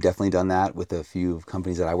 because I have definitely done that with a few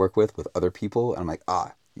companies that I work with other people. And I'm like,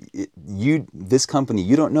 this company,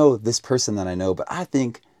 you don't know this person that I know, but I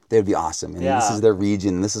think they'd be awesome. And this is their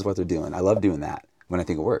region, and this is what they're doing. I love doing that when I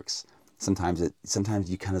think it works. Sometimes you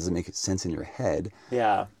kind of doesn't make sense in your head.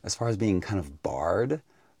 Yeah. As far as being kind of barred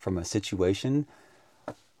from a situation,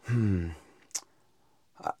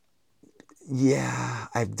 yeah,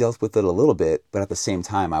 I've dealt with it a little bit, but at the same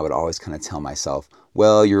time, I would always kind of tell myself,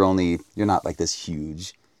 well, you're not like this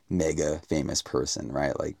huge, mega famous person,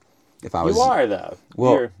 right? Like, if I was... You are, though.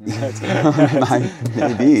 Well, maybe,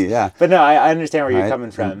 yeah. But no, I understand where you're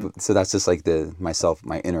coming from. And so that's just like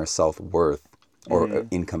my inner self-worth, or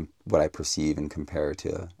what I perceive and compare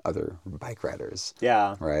to other bike riders.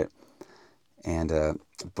 Yeah. Right? And,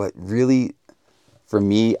 but really, for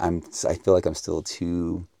me, I feel like I'm still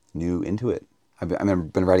too new into it. I've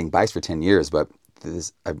been riding bikes for 10 years, but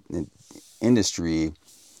this industry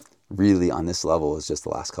really on this level is just the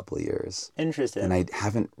last couple of years. Interesting. And I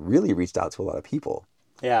haven't really reached out to a lot of people.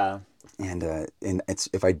 Yeah. And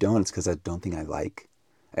if I don't, it's because I don't think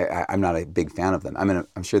I'm not a big fan of them. I mean,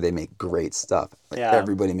 I'm sure they make great stuff. Like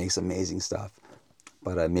everybody makes amazing stuff.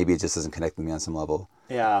 But maybe it just doesn't connect with me on some level.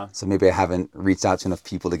 Yeah. So maybe I haven't reached out to enough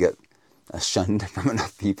people to get shunned from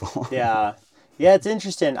enough people. Yeah. Yeah, it's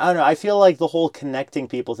interesting. I don't know. I feel like the whole connecting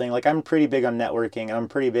people thing, like I'm pretty big on networking and I'm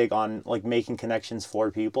pretty big on like making connections for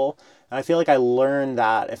people. And I feel like I learned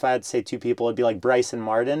that if I had to say two people, it'd be like Bryson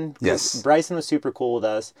Martin. Because Yes. Bryson was super cool with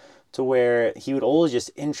us to where he would always just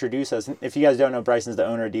introduce us. If you guys don't know, Bryson's the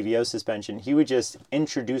owner of DVO Suspension. He would just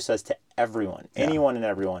introduce us to everyone, anyone and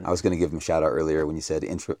everyone. I was going to give him a shout out earlier when you said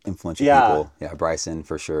influential Yeah. people. Yeah, Bryson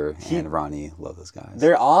for sure, and Ronnie. Love those guys.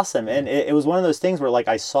 They're awesome. And it was one of those things where like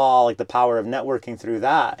I saw like the power of networking through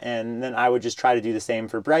that. And then I would just try to do the same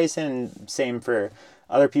for Bryson, same for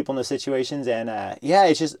other people in those situations. And yeah,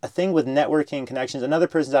 it's just a thing with networking connections. Another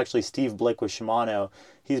person's actually Steve Blick with Shimano.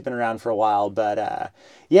 He's been around for a while. But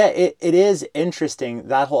yeah, it is interesting,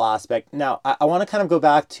 that whole aspect. Now, I want to kind of go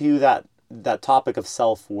back to that topic of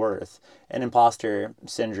self-worth and imposter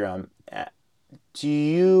syndrome. Do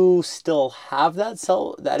you still have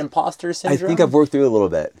that imposter syndrome? I think I've worked through it a little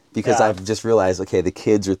bit because Yeah. I've just realized, okay, the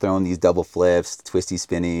kids are throwing these double flips, twisty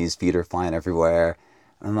spinnies, feet are flying everywhere.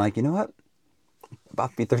 And I'm like, you know what?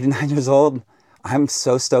 About to be 39 years old, I'm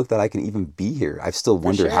so stoked that I can even be here. I still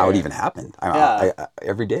wonder how it sure. even happened. Yeah.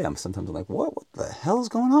 Every day, sometimes like, what the hell is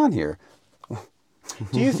going on here?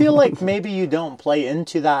 Do you feel like maybe you don't play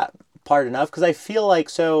into that part enough? Because I feel like,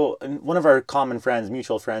 so one of our common friends,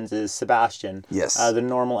 mutual friends, is Sebastian. Yes. The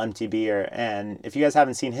normal MTBer. And if you guys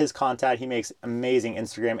haven't seen his content, he makes amazing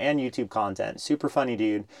Instagram and YouTube content. Super funny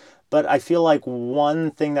dude. But I feel like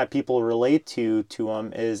one thing that people relate to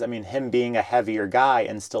him is, I mean, him being a heavier guy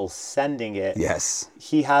and still sending it. Yes.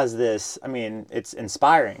 He has this, I mean, it's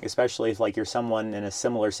inspiring, especially if like you're someone in a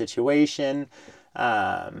similar situation.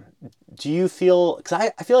 Do you feel, because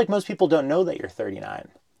I feel like most people don't know that you're 39.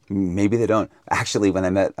 Maybe they don't. Actually, when I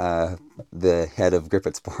met the head of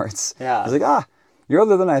Griffith Sports, Yeah. I was like, you're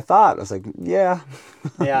older than I thought. I was like, yeah.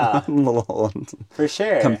 Yeah, I'm a little old for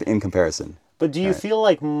sure. in comparison. But do you feel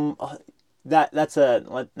like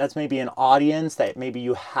that's maybe an audience that maybe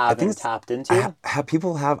you haven't tapped into?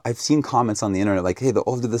 I've seen comments on the internet like, hey, the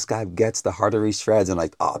older this guy gets, the harder he shreds. And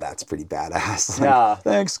like, oh, that's pretty badass. Like, Yeah.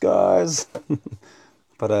 Thanks, guys.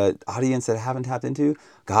 But audience that I haven't tapped into,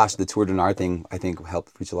 gosh, the Tour de Nard thing, I think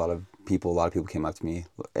helped reach a lot of people. A lot of people came up to me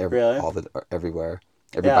Really? everywhere.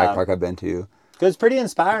 Every Yeah. bike park I've been to. Because it's pretty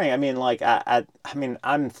inspiring. I mean, like,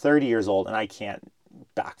 I'm 30 years old and I can't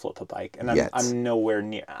backflip a bike, and Yet. I'm nowhere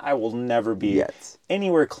near. I will never be Yet.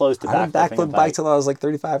 anywhere close to I didn't backflipping a backflip bike till I was like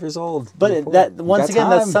 35 years old. But that once Got again,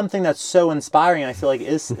 that's time. something that's so inspiring. I feel like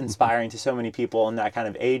is inspiring to so many people in that kind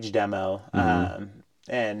of age demo.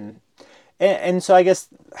 And so I guess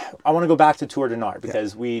I want to go back to Tour de Nard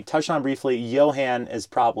because we touched on briefly. Johan is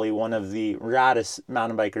probably one of the raddest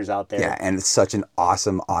mountain bikers out there. Yeah, and it's such an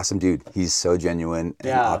awesome dude. He's so genuine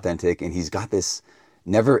and authentic, and he's got this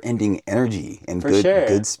never-ending energy and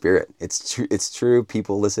good spirit. It's true.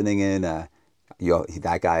 People listening in,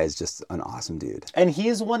 that guy is just an awesome dude. And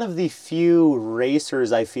he's one of the few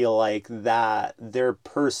racers I feel like that their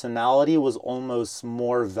personality was almost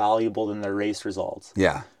more valuable than their race results.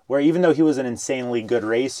 Yeah. Where even though he was an insanely good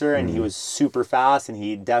racer and he was super fast and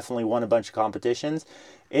he definitely won a bunch of competitions,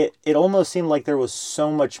 it almost seemed like there was so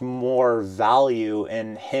much more value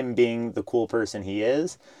in him being the cool person he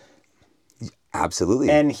is. Absolutely.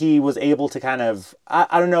 And he was able to kind of,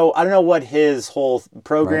 I don't know what his whole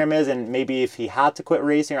program is, and maybe if he had to quit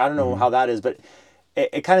racing, or I don't know how that is, but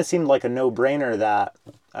it kind of seemed like a no-brainer that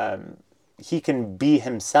he can be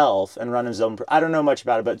himself and run his own. I don't know much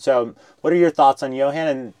about it, but so what are your thoughts on Johan?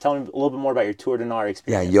 And tell me a little bit more about your Tour de Nard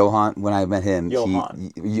experience. Yeah, Johan. When I met him,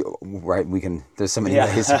 Johan. Right? There's so many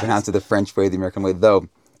ways to pronounce it: the French way, the American way. Though,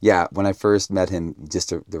 yeah, when I first met him, just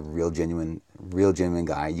the real genuine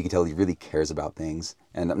guy. You can tell he really cares about things,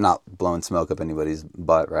 and I'm not blowing smoke up anybody's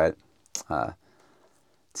butt, right? To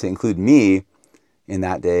include me in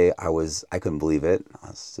that day, I couldn't believe it. I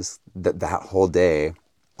was just that whole day.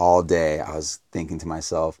 All day, I was thinking to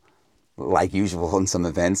myself, like usual in some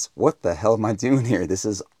events, what the hell am I doing here? This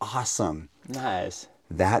is awesome. Nice.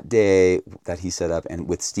 That day that he set up, and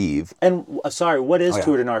with Steve. And sorry, what is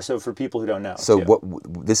Tour de Nard? So for people who don't know. So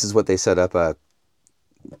this is what they set up.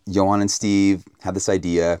 Johan and Steve had this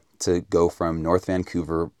idea to go from North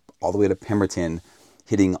Vancouver all the way to Pemberton,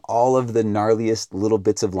 hitting all of the gnarliest little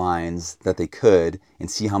bits of lines that they could and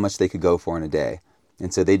see how much they could go for in a day.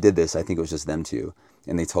 And so they did this. I think it was just them two.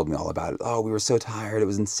 And they told me all about it. Oh, we were so tired. It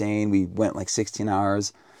was insane. We went like 16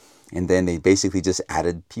 hours. And then they basically just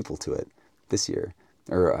added people to it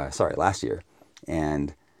last year.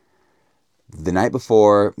 And the night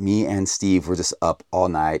before, me and Steve were just up all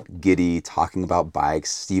night, giddy, talking about bikes.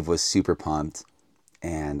 Steve was super pumped.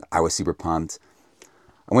 And I was super pumped.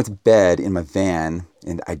 I went to bed in my van,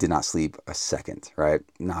 and I did not sleep a second, right?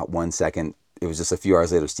 Not 1 second. it was just a few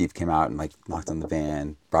hours later, Steve came out and like knocked on the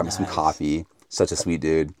van, brought me some coffee. Such a sweet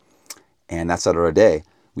dude. And that started our day.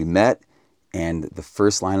 We met, and the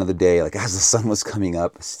first line of the day, like as the sun was coming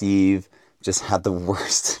up, Steve just had the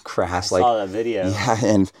worst crash. I saw that video. Yeah,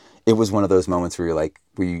 and it was one of those moments where you're like,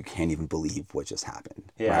 where you can't even believe what just happened.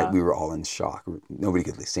 Yeah. Right? We were all in shock. Nobody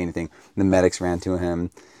could say anything. The medics ran to him,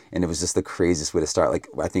 and it was just the craziest way to start. Like,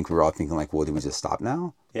 I think we were all thinking like, well, did we just stop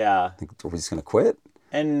now? Yeah. I think we're just going to quit.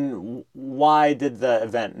 And why did the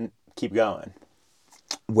event keep going?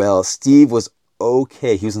 Well, Steve was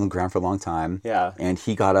okay. He was on the ground for a long time. Yeah. And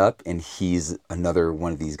he got up, and he's another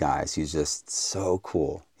one of these guys. He's just so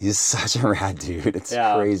cool. He's such a rad dude. It's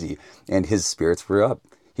crazy. And his spirits were up.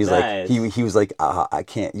 He's nice. like, he was like, I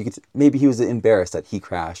can't, maybe he was embarrassed that he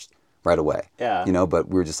crashed right away. Yeah. You know, but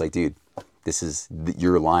we were just like, dude,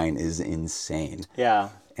 your line is insane. Yeah.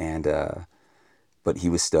 And, but he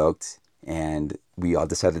was stoked, and we all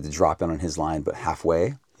decided to drop in on his line, but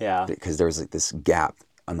halfway. Yeah. Because there was like this gap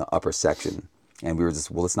on the upper section. And we were just,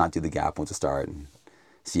 well, let's not do the gap. We'll just start and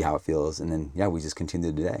see how it feels. And then, yeah, we just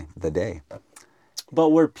continued the day. But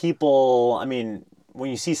were people, I mean, when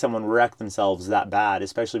you see someone wreck themselves that bad,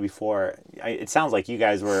 especially before, it sounds like you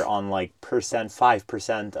guys were on like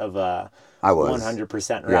 5% of a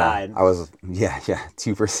 100% ride. Yeah, I was,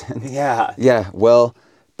 2%. Yeah. Yeah, well,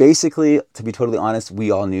 basically, to be totally honest, we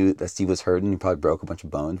all knew that Steve was hurting. He probably broke a bunch of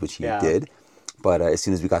bones, which he did. But as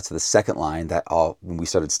soon as we got to the second line, when we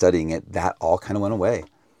started studying it, that all kind of went away.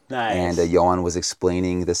 Nice. And Johan was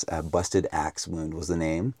explaining this busted axe wound was the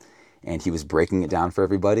name. And he was breaking it down for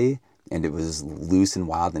everybody. And it was loose and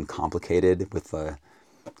wild and complicated with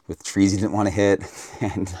trees he didn't want to hit.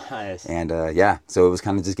 Nice. And so it was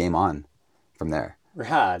kind of just game on from there.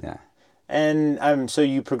 Rad. Yeah. And so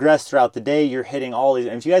you progress throughout the day. You're hitting all these.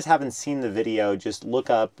 And if you guys haven't seen the video, just look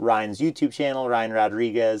up Ryan's YouTube channel, Ryan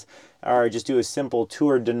Radriguez, or just do a simple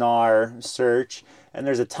Tour Dinar search. And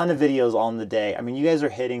there's a ton of videos on the day. I mean, you guys are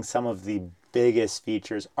hitting some of the biggest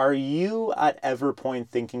features. Are you at ever point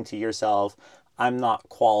thinking to yourself, I'm not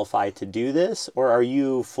qualified to do this? Or are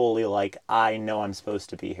you fully like, I know I'm supposed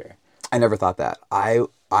to be here? I never thought that. I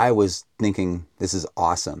was thinking, this is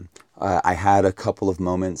awesome. I had a couple of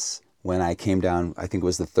moments when I came down, I think it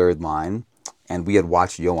was the third line, and we had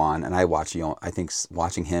watched Johan, and I watched Johan. I think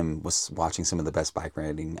watching him was watching some of the best bike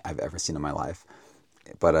riding I've ever seen in my life.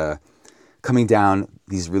 But coming down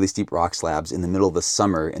these really steep rock slabs in the middle of the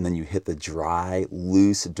summer, and then you hit the dry,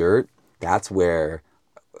 loose dirt, that's where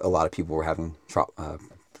a lot of people were having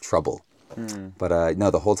trouble. But no,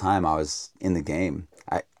 the whole time I was in the game,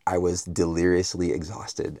 I was deliriously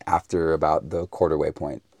exhausted after about the quarterway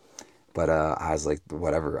point. But I was like,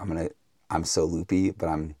 whatever, I'm so loopy, but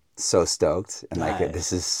I'm so stoked. And nice. Like,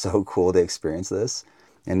 this is so cool to experience this.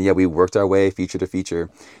 And yeah, we worked our way feature to feature.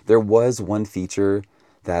 There was one feature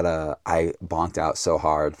that I bonked out so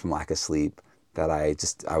hard from lack of sleep that I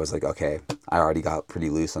was like, okay, I already got pretty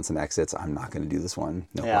loose on some exits. I'm not going to do this one.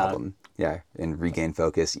 No problem. Yeah. And regain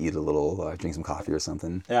focus, eat a little, drink some coffee or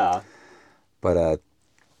something. Yeah. But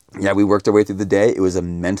yeah, we worked our way through the day. It was a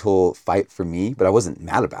mental fight for me, but I wasn't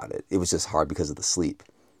mad about it. It was just hard because of the sleep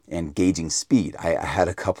and gauging speed. I had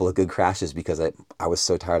a couple of good crashes because I was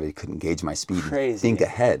so tired I couldn't gauge my speed and think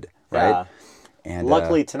ahead, right? Yeah. And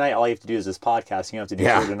luckily tonight, all you have to do is this podcast. You don't have to do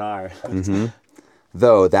Tour Dinar. Mm-hmm.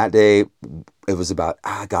 Though that day, it was about,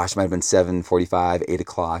 it might have been 7:45, 8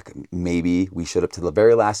 o'clock, maybe. We showed up to the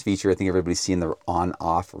very last feature. I think everybody's seen the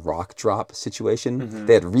on-off rock drop situation. Mm-hmm.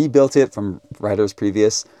 They had rebuilt it from riders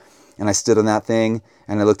previous. And I stood on that thing,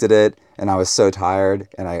 and I looked at it, and I was so tired,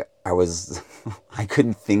 and I was, I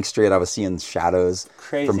couldn't think straight. I was seeing shadows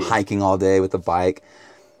from hiking all day with the bike.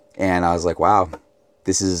 And I was like, wow,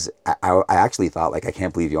 this is, I actually thought, like, I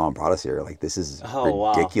can't believe Johan brought us here. Like, this is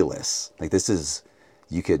ridiculous. Wow. Like, this is,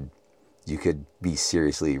 you could be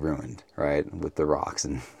seriously ruined, right? With the rocks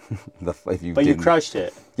and you crushed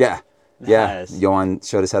it. Yeah. Nice. Yeah. Johan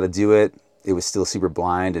showed us how to do it. It was still super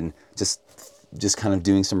blind, and just kind of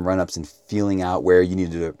doing some run-ups and feeling out where you need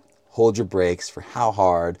to hold your brakes for how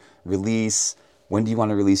hard, release, when do you want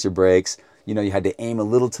to release your brakes. You know, you had to aim a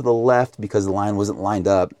little to the left because the line wasn't lined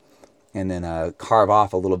up, and then carve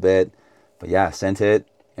off a little bit. But yeah, sent it,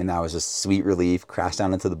 and that was just sweet relief. Crashed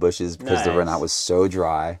down into the bushes because the run-out was so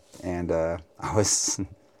dry, and I was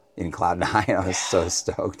in cloud nine. I was so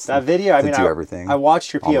stoked. That video, I mean, everything. I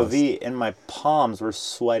watched your POV, and my palms were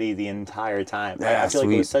sweaty the entire time. Yeah, I feel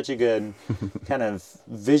like it was such a good kind of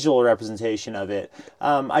visual representation of it.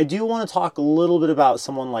 I do want to talk a little bit about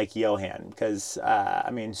someone like Johan, because, I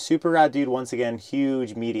mean, super rad dude, once again,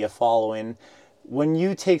 huge media following. when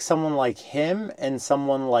you take someone like him and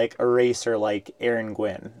someone like a racer like Aaron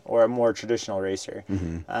Gwin or a more traditional racer,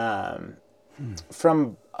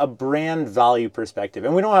 from a brand value perspective,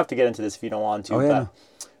 and we don't have to get into this if you don't want to, but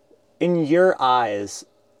in your eyes,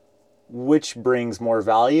 which brings more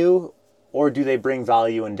value, or do they bring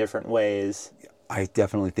value in different ways? I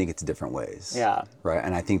definitely think it's different ways. Yeah. Right.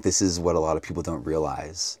 And I think this is what a lot of people don't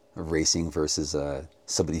realize: racing versus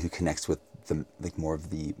somebody who connects with the more of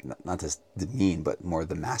the, not just the mean, but more of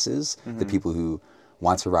the masses, the people who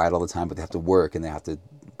want to ride all the time, but they have to work and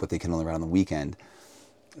but they can only ride on the weekend.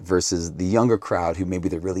 Versus the younger crowd who maybe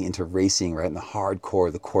they're really into racing, right? And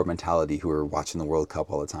the core mentality who are watching the World Cup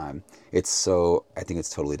all the time. I think it's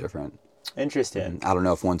totally different. Interesting. And I don't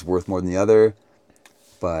know if one's worth more than the other,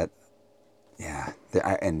 but yeah.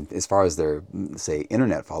 And as far as their, say,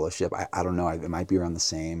 internet followership, I don't know. It might be around the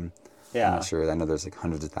same. Yeah. I'm not sure. I know there's like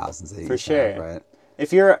hundreds of thousands that For sure. have, right?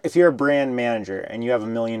 If you're a brand manager and you have $1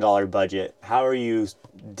 million budget, how are you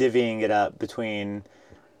divvying it up between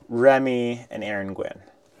Remy and Aaron Gwin?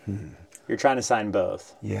 You're trying to sign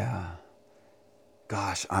both. Yeah.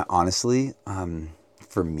 Gosh, honestly,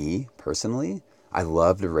 for me personally, I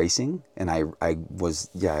loved racing, and I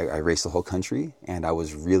raced the whole country, and I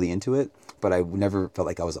was really into it, but I never felt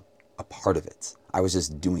like I was a part of it. I was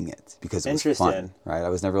just doing it because it was fun, right? I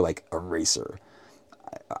was never like a racer.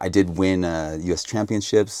 I did win U.S.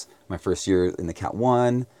 championships my first year in the Cat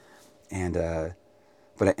 1, and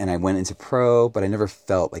I went into pro, but I never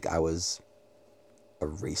felt like I was a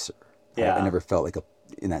racer. Yeah. I never felt like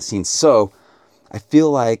in that scene. So I feel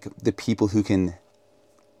like the people who can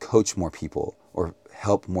coach more people or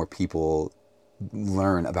help more people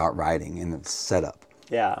learn about riding and the setup.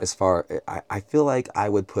 Yeah. I feel like I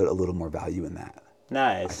would put a little more value in that.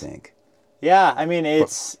 Nice. I think. Yeah, I mean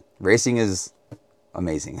it's racing is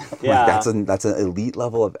amazing. Yeah. Like that's an elite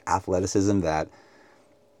level of athleticism that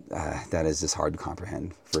is just hard to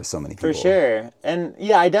comprehend for so many people. For sure. And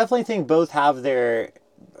yeah, I definitely think both have their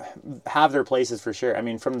places for sure. I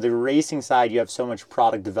mean, from the racing side, you have so much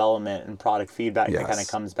product development and product feedback that kind of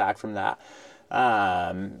comes back from that.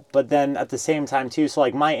 But then at the same time too, so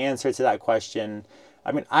like my answer to that question,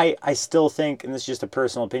 I mean, I still think, and this is just a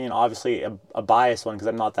personal opinion, obviously a biased one because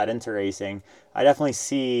I'm not that into racing, I definitely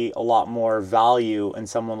see a lot more value in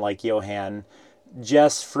someone like Johan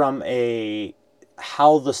just from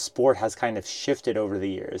how the sport has kind of shifted over the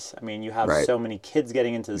years. I mean, you have so many kids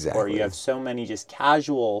getting into the sport. You have so many just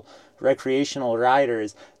casual recreational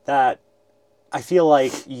riders that I feel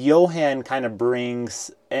like Johan kind of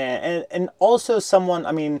brings, and also someone,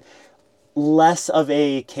 I mean, less of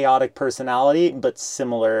a chaotic personality, but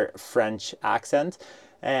similar French accent.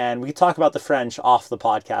 And we could talk about the French off the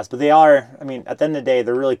podcast, but they are, I mean, at the end of the day,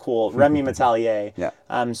 they're really cool. Remy Metalier.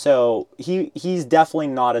 Yeah. So he's definitely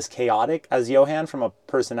not as chaotic as Johan from a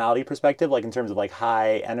personality perspective, like in terms of like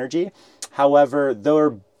high energy. However,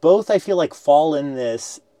 they're both, I feel like, fall in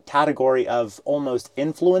this category of almost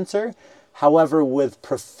influencer, however, with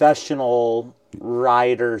professional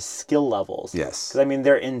rider skill levels. Yes. Because I mean,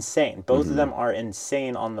 they're insane. Both of them are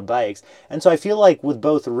insane on the bikes. And so I feel like with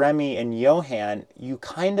both Remy and Johan, you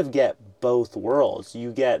kind of get both worlds.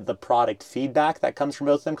 You get the product feedback that comes from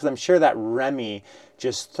both of them, because I'm sure that Remy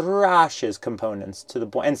just thrashes components to the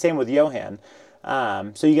point, and same with Johan.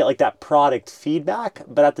 So you get like that product feedback,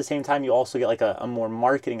 but at the same time, you also get like a more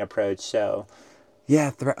marketing approach. So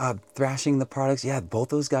yeah, thrashing the products. Yeah, both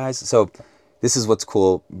those guys. So this is what's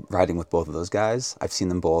cool riding with both of those guys. I've seen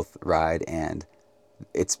them both ride, and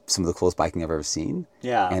it's some of the coolest biking I've ever seen.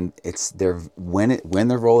 Yeah. And when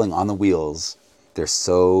they're rolling on the wheels, they're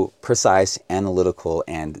so precise, analytical,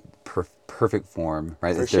 and perfect form,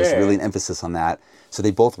 right? There's really an emphasis on that. So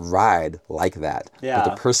they both ride like that. Yeah.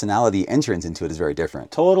 But the personality entrance into it is very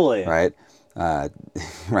different. Totally. Right? Right.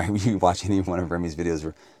 You watch any one of Remy's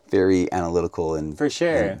videos, very analytical and for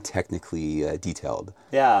sure and technically detailed.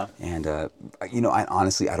 Yeah. And I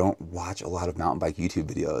honestly don't watch a lot of mountain bike YouTube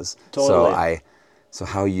videos. Totally. So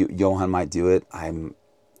how Johan might do it, I'm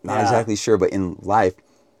not exactly sure. But in life,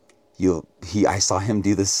 I saw him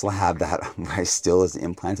do this slab that I still is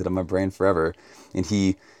implanted on my brain forever. And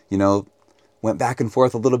he, went back and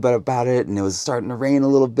forth a little bit about it, and it was starting to rain a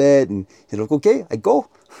little bit, and he's like, "Okay, I go."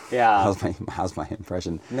 Yeah. How's my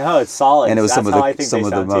impression? No, it's solid. And it was some of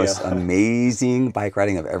the most amazing bike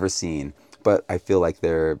riding I've ever seen. But I feel like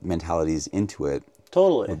their mentalities into it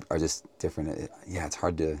totally are just different. Yeah, it's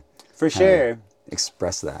hard to for sure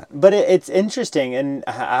express that. But it's interesting, and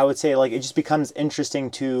I would say like it just becomes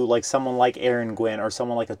interesting to like someone like Aaron Gwin or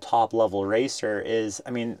someone like a top level racer is,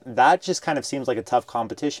 I mean, that just kind of seems like a tough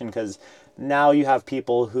competition because now you have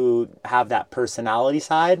people who have that personality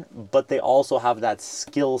side, but they also have that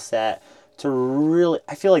skill set to really,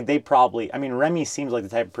 I feel like they probably, I mean, Remy seems like the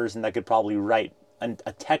type of person that could probably write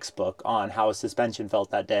a textbook on how a suspension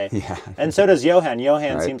felt that day. Yeah. And so does Johan.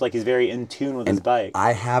 Johan Right. seems like he's very in tune with his bike.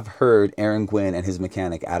 I have heard Aaron Gwin and his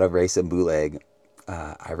mechanic at a race at Bootleg.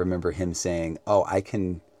 I remember him saying, "Oh, I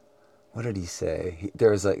can." What did he say?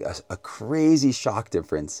 There was like a crazy shock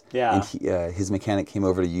difference. Yeah. And his mechanic came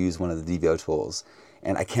over to use one of the DVO tools,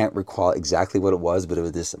 and I can't recall exactly what it was, but it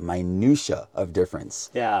was this minutia of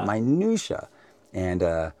difference. Yeah. Minutia. And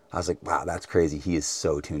I was like, wow, that's crazy. He is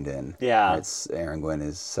so tuned in. Yeah. Aaron Gwin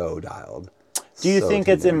is so dialed. Do you So think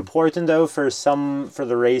tuned it's in. important though for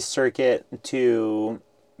the race circuit to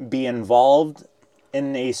be involved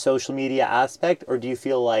in a social media aspect, or do you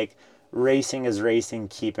feel like racing is racing,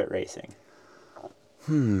 keep it racing?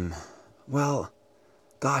 Well,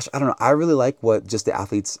 gosh, I don't know. I really like what just the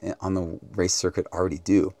athletes on the race circuit already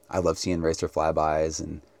do. I love seeing racer flybys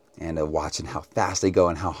and watching how fast they go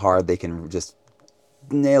and how hard they can just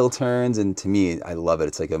nail turns. And to me, I love it.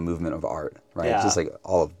 It's like a movement of art, right? Yeah. It's just like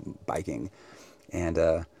all of biking. And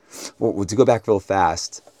well, to go back real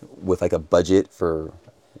fast with like a budget for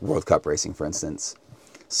World Cup racing, for instance,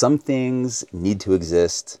 some things need to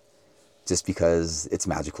exist just because it's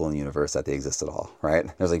magical in the universe that they exist at all, right?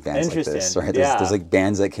 There's like bands like this, Interesting. right? Yeah. There's like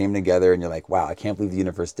bands that came together and you're like, wow, I can't believe the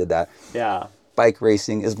universe did that. Yeah. Bike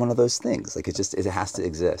racing is one of those things. Like it has to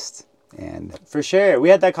exist. And For sure. We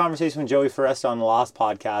had that conversation with Joey Foresta on the last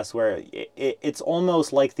podcast where it's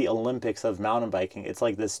almost like the Olympics of mountain biking. It's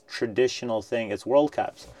like this traditional thing. It's World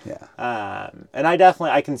Cups. yeah, And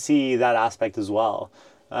I can see that aspect as well.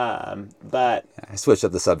 But I switched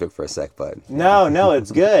up the subject for a sec, but no,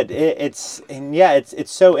 it's good. It's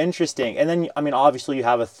so interesting. And then, I mean, obviously you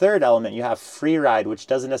have a third element. You have free ride, which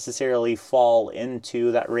doesn't necessarily fall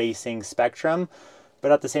into that racing spectrum.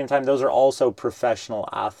 But at the same time, those are also professional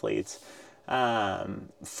athletes.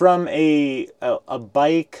 From a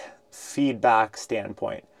bike feedback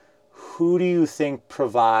standpoint, who do you think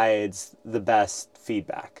provides the best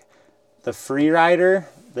feedback? The free rider,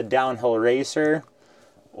 the downhill racer,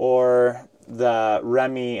 or the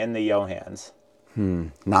Remy and the Johans?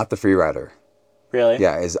 not the free rider. Really?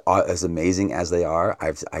 Yeah, as amazing as they are,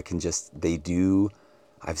 I've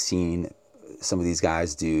seen some of these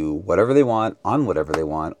guys do whatever they want on whatever they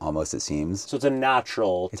want, almost it seems. So it's a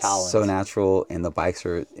natural talent. So natural, and the bikes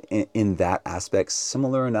are in that aspect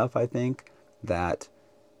similar enough, I think, that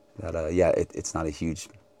it's not a huge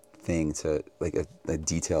thing to like a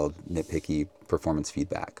detailed, nitpicky performance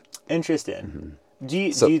feedback. Interesting. Do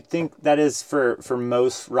you think that is for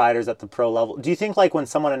most riders at the pro level? Do you think like when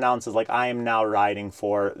someone announces like I am now riding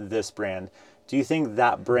for this brand, do you think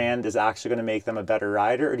that brand is actually going to make them a better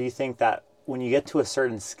rider, or do you think that when you get to a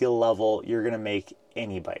certain skill level, you're going to make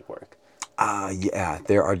any bike work? Yeah,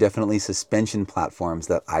 there are definitely suspension platforms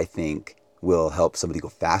that I think will help somebody go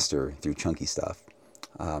faster through chunky stuff.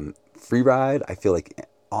 Free ride, I feel like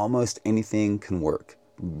almost anything can work.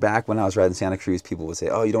 Back when I was riding Santa Cruz, people would say,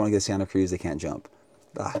 oh, you don't want to get Santa Cruz, they can't jump.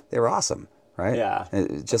 They were awesome, right? Yeah.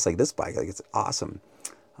 Just like this bike, like it's awesome.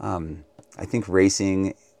 I think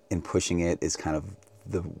racing and pushing it is kind of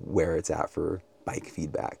where it's at for bike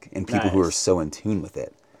feedback and people who are so in tune with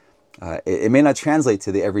it. It may not translate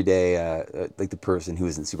to the everyday, like the person who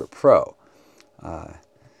isn't super pro. So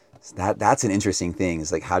that's an interesting thing.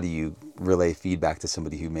 Is like, how do you relay feedback to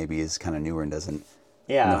somebody who maybe is kind of newer and doesn't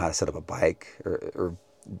know how to set up a bike or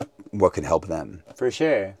what could help them? For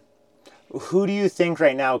sure. Who do you think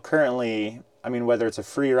right now currently, I mean, whether it's a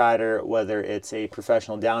free rider, whether it's a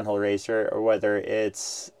professional downhill racer, or whether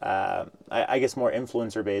it's, I guess, more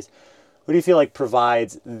influencer based, who do you feel like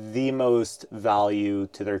provides the most value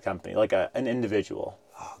to their company, like an individual?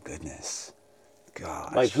 Oh, goodness.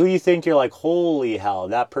 Gosh. Like, who do you think you're like, holy hell,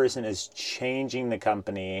 that person is changing the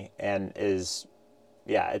company and is,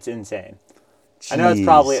 yeah, it's insane. Jeez. I know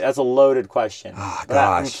that's a loaded question. Oh, but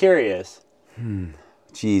I'm curious.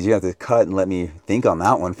 Jeez, you have to cut and let me think on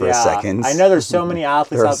that one for a second. I know there's so many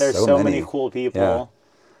athletes out there, so many cool people. Yeah.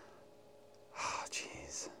 Oh,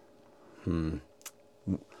 jeez.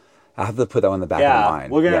 I have to put that one in the back of my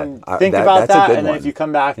mind. We're going to think about that, and then if you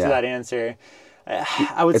come back to that answer,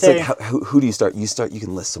 I would say... It's like, who do you start? You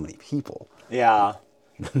can list so many people. Yeah.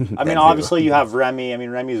 I mean, obviously you have Remy. I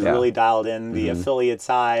mean, Remy's really dialed in the affiliate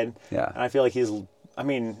side. Yeah. And I feel like he's one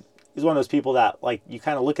of those people that, like, you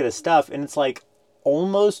kind of look at his stuff, and it's, like,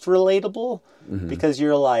 almost relatable because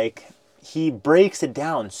you're like, he breaks it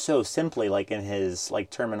down so simply, like in his like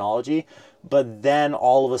terminology, but then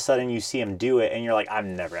all of a sudden you see him do it and you're like,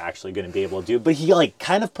 I'm never actually going to be able to do it. But he like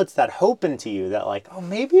kind of puts that hope into you that like, oh,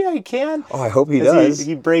 maybe I can. Oh, I hope he does.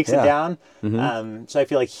 He breaks it down. So I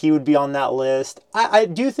feel like he would be on that list. I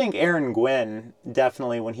do think Aaron Gwynn,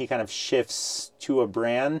 definitely, when he kind of shifts to a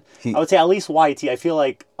brand, I would say at least YT. I feel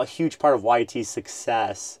like a huge part of YT's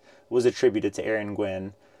success was attributed to Aaron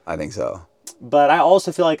Gwynn. I think so. But I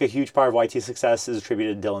also feel like a huge part of YT's success is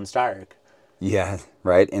attributed to Dylan Stark. Yeah,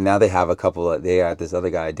 right. And now they have a couple. They got this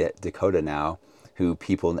other guy, Dakota, now, who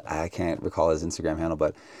people, I can't recall his Instagram handle,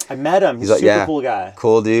 but I met him. He's a super cool guy.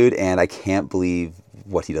 Cool dude, and I can't believe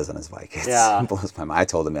what he does on his bike. It blows my mind. I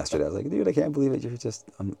told him yesterday, I was like, dude, I can't believe it. You're just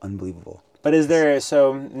unbelievable. But is there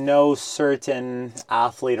no certain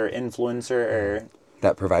athlete or influencer or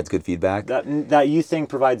that provides good feedback that you think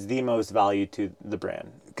provides the most value to the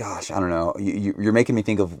brand? Gosh, I don't know. You're making me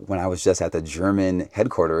think of when I was just at the German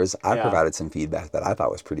headquarters. I provided some feedback that I thought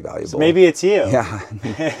was pretty valuable. So maybe it's you. Yeah.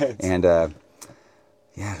 And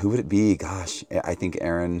who would it be? Gosh, I think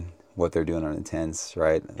Aaron, what they're doing on Intense,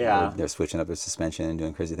 right? Yeah. They're switching up their suspension and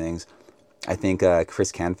doing crazy things. I think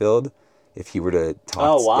Chris Canfield, if he were to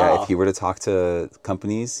talk, if he were to talk to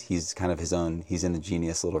companies, he's kind of his own. He's in a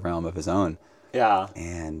genius little realm of his own. Yeah.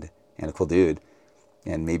 And a cool dude.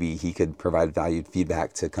 And maybe he could provide valued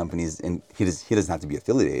feedback to companies, and he doesn't have to be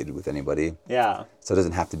affiliated with anybody. Yeah. So it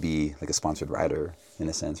doesn't have to be like a sponsored rider in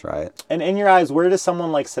a sense, right? And in your eyes, where does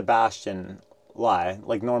someone like Sebastian lie,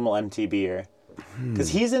 like normal MTBer? Because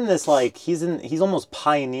he's in this like he's almost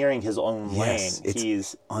pioneering his own lane.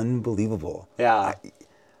 It's unbelievable. Yeah.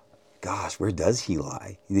 Gosh, where does he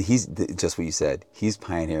lie? He's just what you said. He's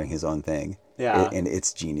pioneering his own thing. Yeah. And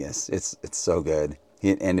it's genius. It's so good.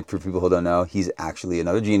 And for people who don't know, he's actually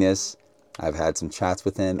another genius. I've had some chats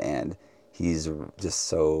with him, and he's just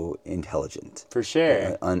so intelligent. For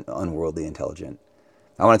sure. Unworldly intelligent.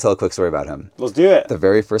 I want to tell a quick story about him. Let's do it. The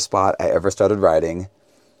very first spot I ever started riding,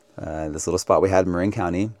 this little spot we had in Marin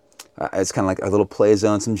County. It's kind of like a little play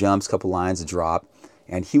zone, some jumps, couple lines, a drop.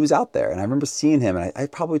 And he was out there. And I remember seeing him, and I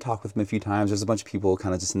probably talked with him a few times. There's a bunch of people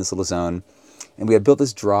kind of just in this little zone. And we had built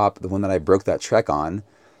this drop, the one that I broke that trek on.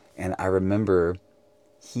 And I remember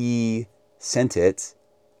he sent it.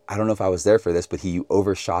 I don't know if I was there for this, but he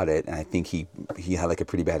overshot it, and I think he had like a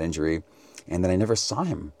pretty bad injury. And then I never saw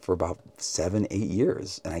him for about 7-8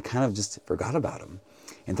 years, and I kind of just forgot about him.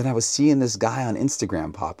 And then I was seeing this guy on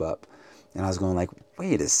Instagram pop up, and I was going like,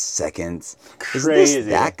 wait a second, Crazy. Is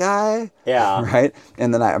this that guy? Yeah. Right?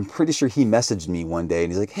 And then I'm pretty sure he messaged me one day,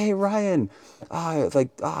 and he's like, hey, Ryan,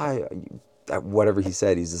 whatever he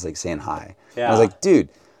said, he's just like saying hi. Yeah. And I was like, dude,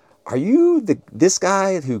 are you this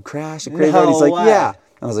guy who crashed at Crazy? He's like, yeah. And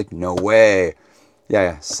I was like, no way.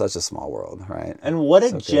 Yeah, such a small world, right? And what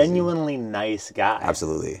a genuinely nice guy.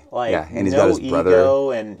 Absolutely. Like, yeah, and he's got his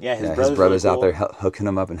brother. And his brother's really out there hooking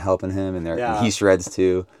him up and helping him, and he shreds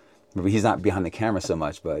too. He's not behind the camera so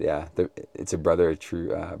much, but yeah, it's a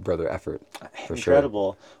true brother effort for sure.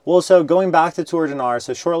 Incredible. Well, so going back to Tour de Nard,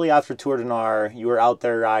 so shortly after Tour de Nard, you were out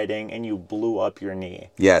there riding and you blew up your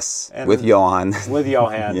knee. Yes, with Johan. With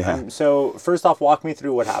Johan. Yeah. And so first off, walk me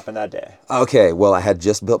through what happened that day. Okay, well, I had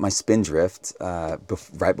just built my Spindrift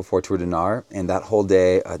right before Tour de Nard, and that whole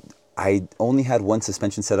day, I only had one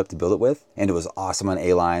suspension set up to build it with, and it was awesome on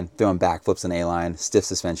A-line, throwing backflips on A-line, stiff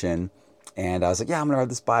suspension. And I was like, yeah, I'm going to ride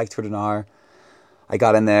this bike, Tour de Nard. I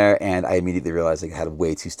got in there, and I immediately realized I had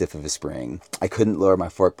way too stiff of a spring. I couldn't lower my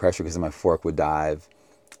fork pressure because my fork would dive.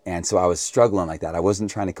 And so I was struggling like that. I wasn't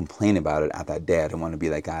trying to complain about it at that day. I didn't want to be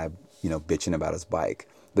that guy, bitching about his bike.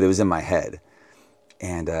 But it was in my head.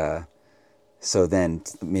 And so then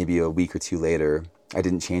maybe a week or two later, I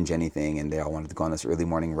didn't change anything, and they all wanted to go on this early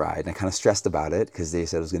morning ride. And I kind of stressed about it because they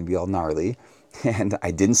said it was going to be all gnarly. And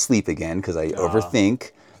I didn't sleep again because I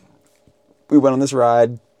overthink. We went on this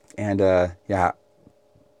ride, and I kind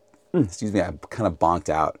of bonked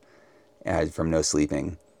out from no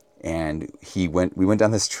sleeping. And we went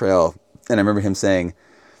down this trail, and I remember him saying,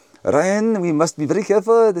 Ryan, we must be very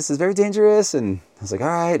careful. This is very dangerous. And I was like, all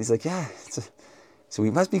right. He's like, yeah. So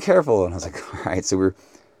we must be careful. And I was like, all right. So we're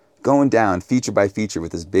going down feature by feature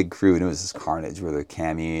with this big crew, and it was this carnage where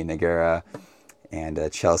Cami, Nagara,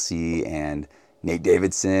 and Chelsea, and Nate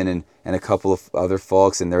Davidson, and a couple of other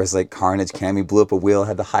folks, and there was like carnage. Cammy blew up a wheel,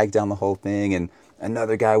 had to hike down the whole thing, and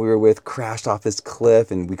another guy we were with crashed off this cliff,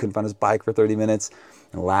 and we couldn't find his bike for 30 minutes.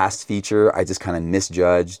 And last feature, I just kind of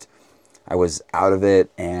misjudged. I was out of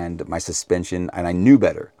it, and my suspension, and I knew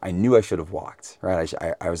better. I knew I should have walked, right?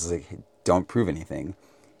 I was like, hey, don't prove anything.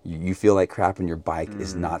 You feel like crap, and your bike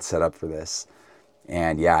is not set up for this.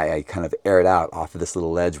 And yeah, I kind of aired out off of this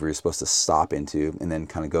little ledge where you're supposed to stop into and then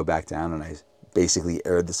kind of go back down. And I basically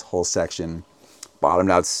aired this whole Oh, section,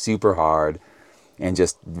 bottomed out super hard, and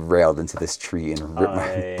just railed into this tree and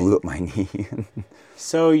blew up my knee.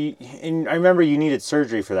 So, and I remember you needed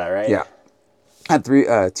surgery for that, right? Yeah. I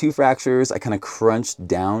had two fractures. I kind of crunched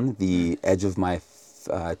down the edge of my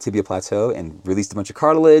tibia plateau and released a bunch of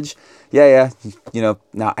cartilage. Yeah.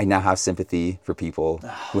 Now I have sympathy for people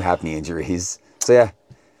who have knee injuries. So yeah.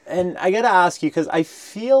 And I got to ask you, because I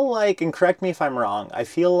feel like, and correct me if I'm wrong, I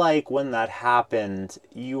feel like when that happened,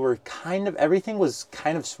 everything was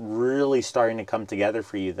kind of really starting to come together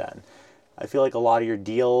for you then. I feel like a lot of your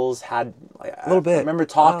deals had, a little bit. I remember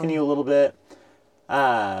talking to you a little bit.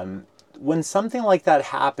 When something like that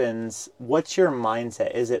happens, what's your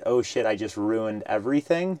mindset? Is it, oh shit, I just ruined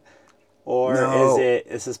everything? Or No.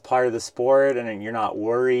 is this part of the sport and you're not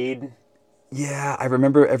worried? Yeah, I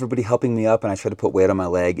remember everybody helping me up, and I tried to put weight on my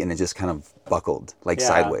leg, and it just kind of buckled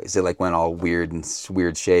sideways. It went all weird and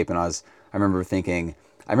weird shape, and I remember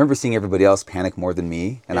seeing everybody else panic more than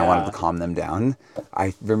me, and I wanted to calm them down.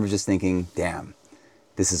 I remember just thinking, damn,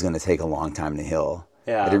 this is going to take a long time to heal.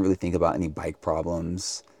 Yeah. I didn't really think about any bike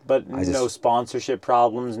problems. But no sponsorship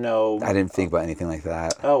problems, no. I didn't think about anything like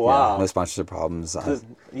that. Oh wow. Yeah, no sponsorship problems.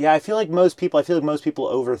 Yeah, I feel like most people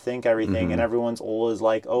overthink everything, and everyone's always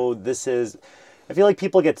like, "Oh, this is." I feel like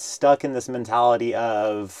people get stuck in this mentality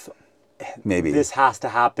of maybe this has to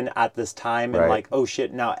happen at this time, and like, "Oh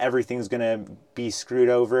shit, now everything's gonna be screwed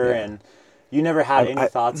over," and you never had any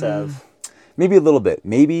thoughts of. Maybe a little bit.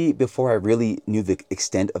 Maybe before I really knew the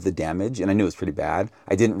extent of the damage, and I knew it was pretty bad,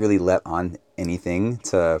 I didn't really let on anything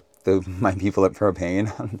to my people at Propane.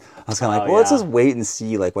 I was kind of like, well, let's just wait and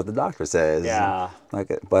see what the doctor says. Yeah.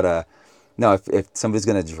 But no, if somebody's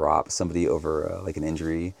gonna drop somebody over an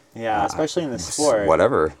injury. Yeah, especially in the sport.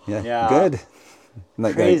 Whatever. Yeah. Good.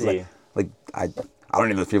 Crazy. I don't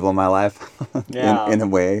need those people in my life. in a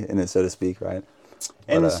way, so to speak, right?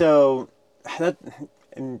 And so that.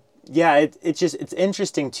 Yeah, it's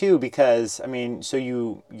interesting too because I mean, so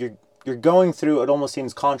you're going through, it almost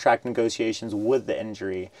seems, contract negotiations with the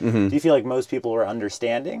injury. Do you feel like most people were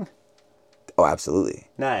understanding? Oh, absolutely.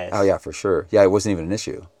 Nice. Oh yeah, for sure. Yeah, it wasn't even an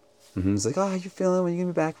issue. It's like, oh, how you feeling? When you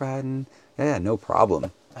gonna be back riding? Yeah, no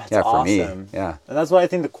problem. That's for awesome. me. Yeah. And that's what I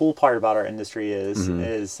think the cool part about our industry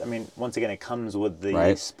is I mean, once again, it comes with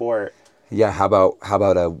the sport. Yeah. How about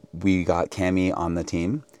we got Cami on the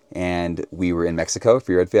team, and we were in Mexico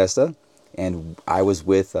for Red Fiesta, and I was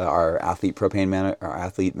with our athlete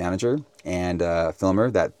manager and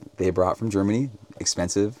filmer that they brought from Germany,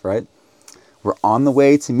 expensive, right? We're on the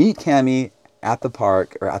way to meet Cami at the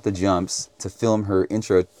park or at the jumps to film her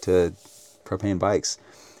intro to Propane bikes.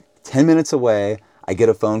 10 minutes away, I get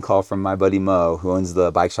a phone call from my buddy Mo, who owns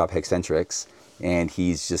the bike shop Hexcentrics, and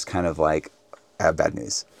he's just kind of like, I have bad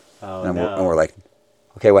news. Oh, and no. we're like,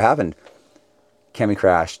 okay, what happened? Cami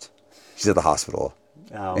crashed. She's at the hospital.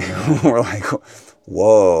 Oh, no. We're like,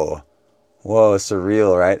 whoa,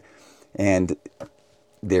 surreal, right? And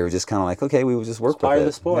they were just kind of like, okay, we would just work with it. Part of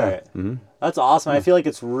the sport. Yeah. Mm-hmm. That's awesome. I feel like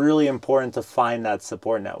it's really important to find that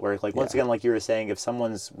support network. Like, once again, like you were saying, if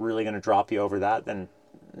someone's really going to drop you over that, then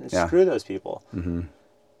screw those people. Mm-hmm.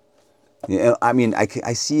 Yeah, I mean, I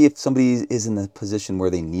see if somebody is in the position where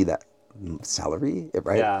they need that salary,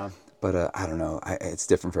 right? Yeah. But I don't know. It's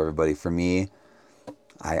different for everybody. For me,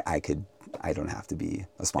 I don't have to be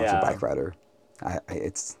a sponsored bike rider.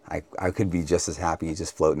 I could be just as happy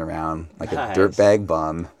just floating around like a dirtbag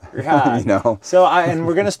bum. Yeah. You know. So and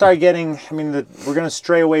we're gonna start getting. I mean, we're gonna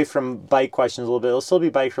stray away from bike questions a little bit. It'll still be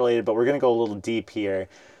bike related, but we're gonna go a little deep here.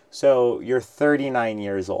 So you're 39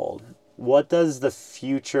 years old. What does the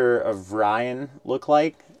future of Ryan look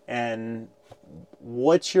like, and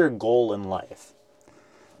what's your goal in life?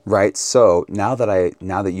 Right. So now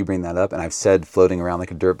that you bring that up, and I've said floating around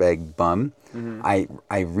like a dirtbag bum, I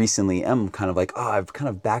recently am kind of like, I've kind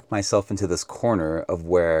of backed myself into this corner of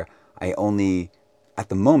where I only, at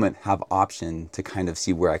the moment, have option to kind of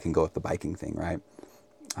see where I can go with the biking thing, right?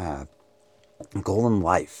 Goal in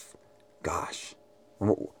life, gosh,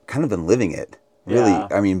 kind of been living it. Really,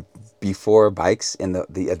 I mean, before bikes and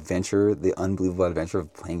the adventure, the unbelievable adventure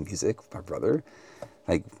of playing music with my brother,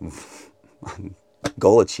 like.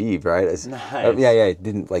 Goal achieved, right? Nice. I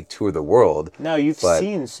didn't tour the world. No, you've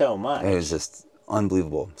seen so much. It was just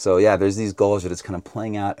unbelievable. So yeah, there's these goals that it's kind of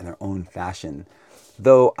playing out in their own fashion.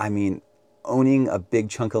 Though, I mean, owning a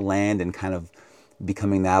big chunk of land and kind of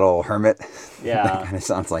becoming that old hermit, that kind of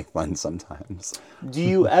sounds like fun sometimes. Do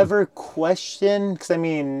you ever question, because I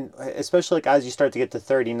mean, especially as you start to get to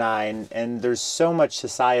 39 and there's so much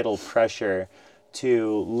societal pressure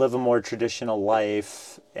to live a more traditional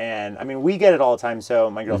life. And I mean, we get it all the time. So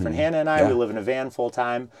my girlfriend Hannah and I, we live in a van full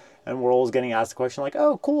time, and we're always getting asked the question like,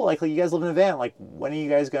 oh, cool. Like you guys live in a van. Like, when are you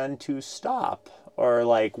guys going to stop? Or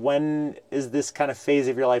like, when is this kind of phase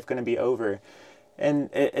of your life going to be over? And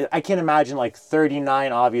I can't imagine like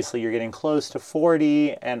 39, obviously you're getting close to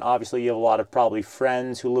 40. And obviously you have a lot of probably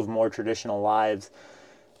friends who live more traditional lives.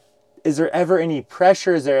 Is there ever any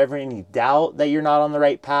pressure? Is there ever any doubt that you're not on the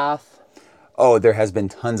right path? Oh, there has been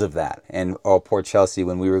tons of that. And poor Chelsea,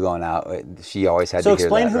 when we were going out, she always had to hear that. So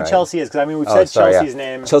explain who right? Chelsea is, because I mean, we've said Chelsea's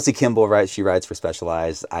name. Chelsea Kimball, right? She rides for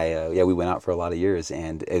Specialized. We went out for a lot of years,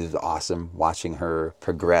 and it was awesome watching her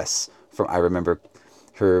progress. I remember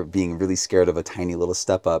her being really scared of a tiny little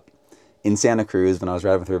step up in Santa Cruz when I was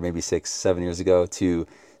riding with her maybe 6-7 years ago to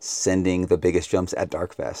sending the biggest jumps at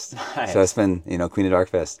Darkfest. Nice. So it's been, Queen of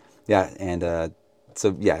Darkfest. Yeah, and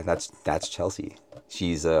that's Chelsea.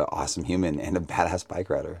 She's an awesome human and a badass bike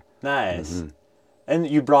rider. Nice. Mm-hmm. And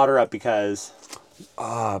you brought her up because?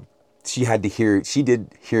 She did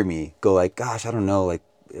hear me go like, gosh, I don't know, like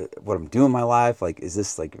what I'm doing in my life. Like, is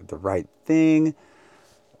this like the right thing?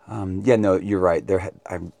 No, you're right.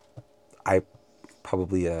 I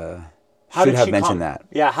probably should have mentioned that.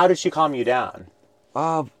 Yeah, how did she calm you down?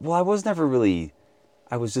 Well, I was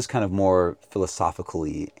just kind of more philosophical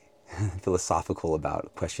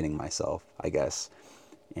about questioning myself, I guess.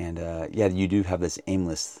 And you do have this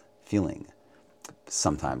aimless feeling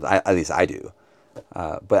sometimes. At least I do.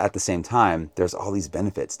 But at the same time, there's all these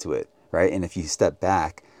benefits to it, right? And if you step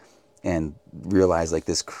back and realize like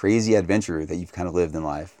this crazy adventure that you've kind of lived in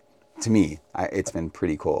life, to me, it's been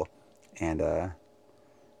pretty cool. And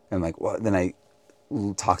I'm like, well, then I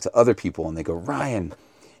talk to other people and they go, Ryan,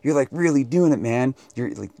 you're like really doing it, man.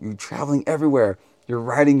 You're traveling everywhere. You're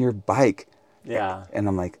riding your bike. Yeah. And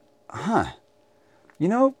I'm like,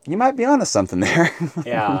 you might be onto something there.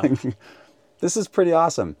 Yeah. This is pretty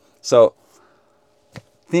awesome. So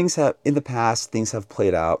in the past, things have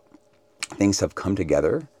played out. Things have come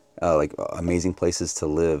together. Like amazing places to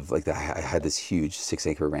live. Like I had this huge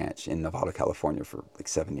 6-acre ranch in Nevada, California for like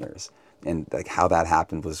 7 years. And like how that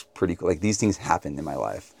happened was pretty cool. Like these things happened in my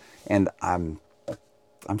life. And I'm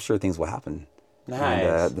sure things will happen.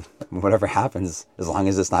 Nice. And whatever happens, as long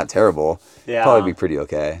as it's not terrible, probably be pretty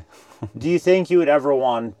okay. Do you think you would ever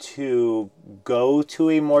want to go to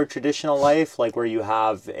a more traditional life, like where you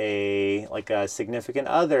have a significant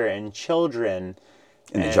other and children?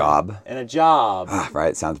 And a job.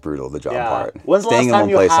 Right, sounds brutal, the job part. When's the last time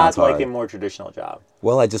you had like a more traditional job?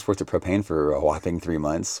 Well, I just worked at Propane for a whopping 3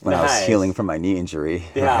 months when I was healing from my knee injury.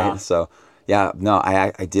 Yeah. Right? So,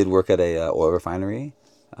 I did work at a oil refinery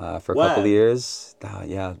for a couple of years.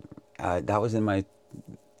 That was in my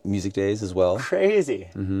music days as well. Crazy.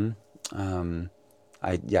 Mm-hmm.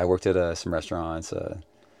 I worked at some restaurants.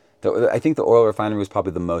 I think the oil refinery was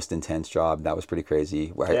probably the most intense job. That was pretty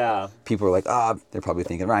crazy. People were like, they're probably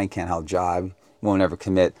thinking, Ryan can't have a job, won't ever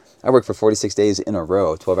commit. I worked for 46 days in a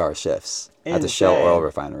row, 12-hour shifts at the Shell oil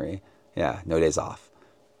refinery. Yeah, no days off.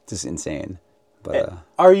 Just insane. But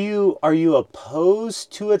are you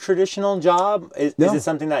opposed to a traditional job? Is it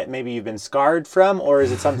something that maybe you've been scarred from, or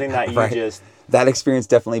is it something that you just... That experience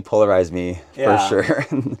definitely polarized me, for sure.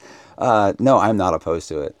 No, I'm not opposed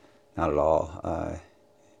to it. Not at all.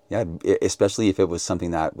 Especially if it was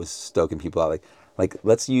something that was stoking people out. Like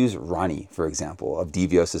let's use Ronnie, for example, of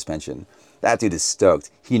DVO suspension. That dude is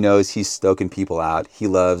stoked. He knows he's stoking people out. He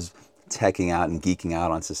loves teching out and geeking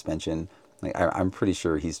out on suspension. Like I'm pretty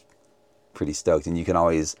sure he's pretty stoked. And you can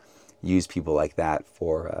always use people like that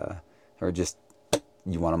for, or just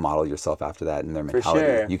you want to model yourself after that and their mentality.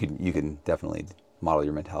 For sure. You can definitely model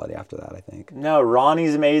your mentality after that, I think. No,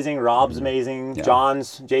 Ronnie's amazing. Rob's amazing. Yeah.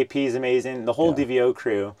 JP's amazing. The whole DVO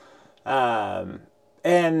crew.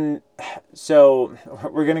 And so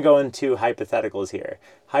we're going to go into hypotheticals here.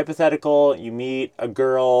 Hypothetical, you meet a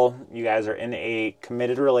girl. You guys are in a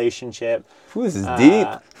committed relationship. Ooh, this is deep.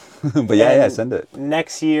 But send it.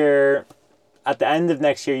 Next year, at the end of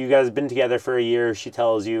next year, you guys have been together for a year. She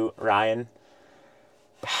tells you, Ryan,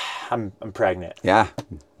 I'm pregnant. Yeah,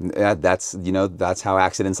 that's how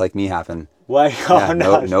accidents like me happen. What? Yeah,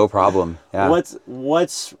 no problem. Yeah.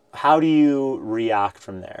 How do you react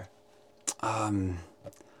from there?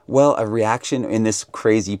 Well, a reaction in this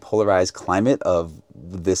crazy polarized climate of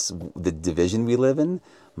the division we live in,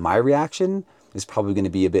 my reaction is probably going to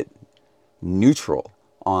be a bit neutral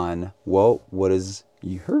on, well, what is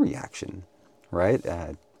her reaction, right?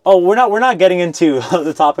 Oh, we're not getting into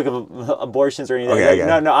the topic of abortions or anything.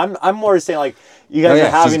 Okay. No. I'm more saying like you guys are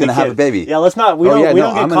having she's gonna have a baby. Yeah, let's not. We don't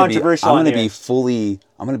get controversial. I'm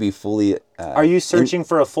gonna be fully. Are you searching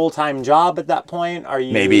for a full-time job at that point? Are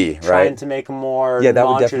you maybe trying to make a more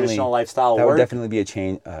non-traditional lifestyle that work? Would definitely be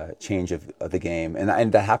a change of the game,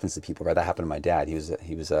 and that happens to people, right? That happened to my dad. He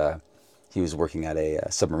was working at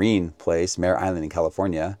a submarine place, Mare Island in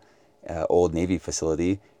California, old Navy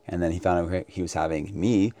facility. And then he found out he was having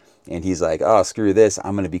me, and he's like, "Oh, screw this!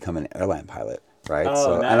 I'm going to become an airline pilot." Right.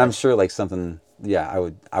 Oh, nice. And I'm sure like something. Yeah, I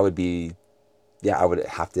would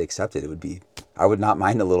have to accept it. It would be. I would not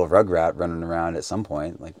mind a little rugrat running around at some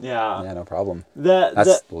point. Like, yeah, no problem.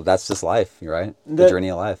 That's just life. You're right. The journey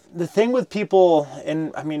of life. The thing with people,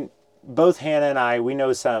 and I mean, both Hannah and I, we know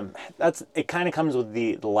it kind of comes with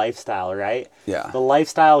the lifestyle, right? Yeah. The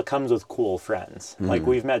lifestyle comes with cool friends. Like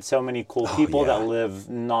we've met so many cool people that live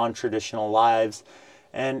non-traditional lives.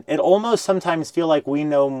 And it almost sometimes feel like we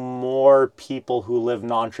know more people who live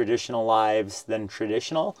non-traditional lives than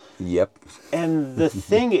traditional. Yep. And the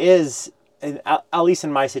thing is, at least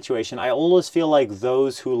in my situation, I always feel like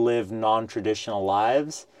those who live non-traditional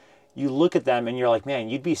lives, you look at them and you're like, man,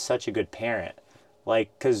 you'd be such a good parent.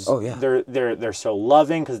 Like, because they're so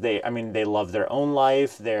loving, because they love their own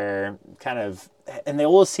life. They're kind of, and they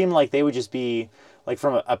always seem like they would just be, like,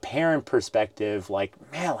 from a parent perspective, like,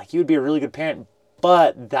 man, like, you would be a really good parent.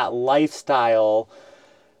 But that lifestyle,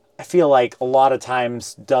 I feel like a lot of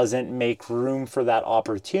times doesn't make room for that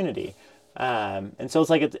opportunity. And so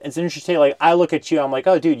it's like, it's interesting. Like, I look at you, I'm like,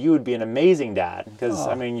 oh, dude, you would be an amazing dad. Because,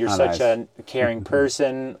 you're such a caring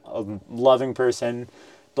person, a loving person.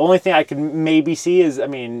 The only thing I could maybe see is,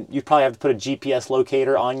 you probably have to put a GPS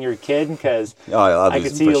locator on your kid, because I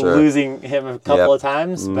could see you losing him a couple of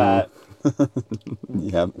times. But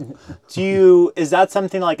yeah. Is that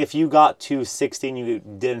something like if you got to 60 and you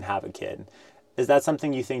didn't have a kid, is that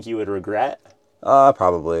something you think you would regret?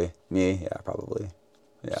 Probably. Me, yeah, probably.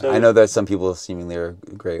 Yeah. So, I know that some people seemingly are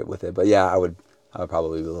great with it, but yeah, I would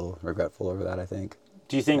probably be a little regretful over that, I think.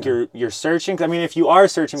 Do you think you're searching? If you are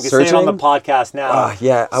searching, you can say it on the podcast now.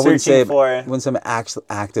 I wouldn't say when I'm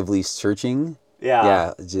actively searching.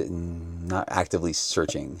 Yeah. Not actively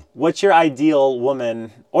searching. What's your ideal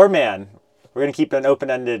woman or man? We're gonna keep it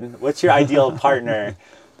open-ended. What's your ideal partner?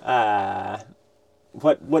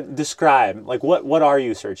 Describe, like, what are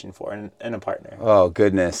you searching for in a partner? Oh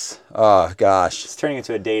goodness. Oh gosh. It's turning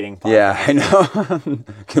into a dating podcast. Yeah, I know.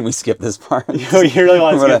 Can we skip this part? You really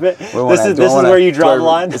want to skip it? This is where you draw the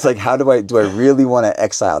line? It's like, do I really want to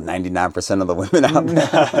exile 99% of the women out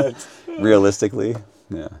there? Realistically?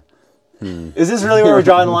 Yeah. Is this really where we're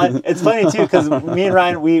drawing the line? It's funny too, because me and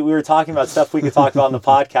Ryan, we were talking about stuff we could talk about on the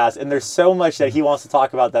podcast, and there's so much that he wants to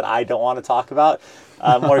talk about that I don't want to talk about.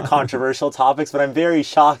 More controversial topics, but I'm very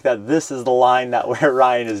shocked that this is the line where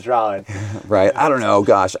Ryan is drawing. Right. I don't know.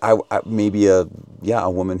 Gosh, I maybe a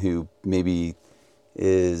woman who maybe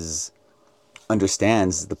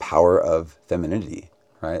understands the power of femininity,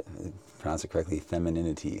 right? Pronounce it correctly,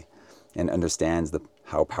 femininity, and understands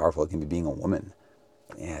how powerful it can be being a woman.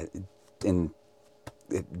 Yeah,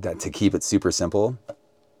 that to keep it super simple,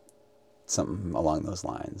 something along those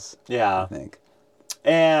lines. Yeah, I think.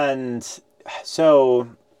 And so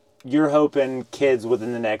you're hoping kids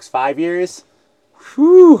within the next 5 years?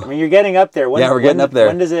 Whew. You're getting up there. We're getting up there.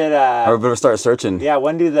 When does it? I better start searching. Yeah.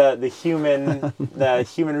 When do the human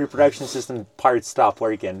reproduction system parts stop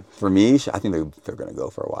working? For me, I think they're going to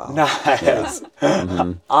go for a while. Nice. Yeah. Mm-hmm.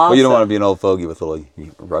 Awesome. Well, you don't want to be an old fogey with a little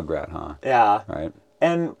rugrat, huh? Yeah. Right.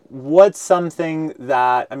 And what's something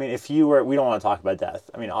that, if we don't want to talk about death.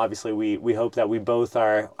 Obviously we hope that we both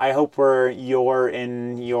are, I hope you're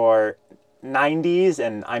in your 90s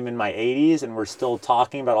and I'm in my 80s and we're still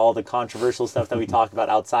talking about all the controversial stuff that we talked about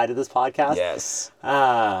outside of this podcast. Yes.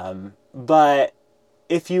 But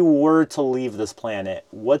if you were to leave this planet,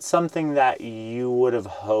 what's something that you would have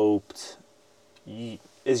hoped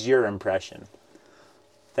is your impression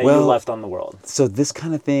that you left on the world? So this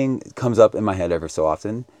kind of thing comes up in my head ever so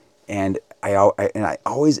often, and I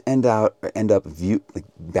always end up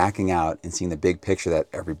backing out and seeing the big picture that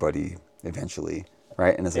everybody eventually,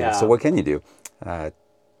 right? And it's like, so what can you do? I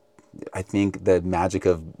think the magic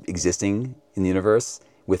of existing in the universe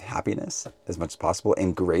with happiness as much as possible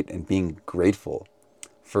and being grateful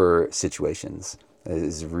for situations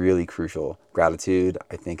is really crucial. Gratitude,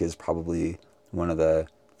 I think, is probably one of the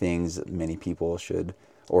things that many people should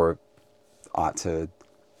or ought to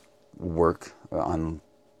work on.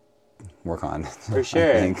 For sure.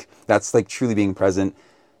 I think that's like truly being present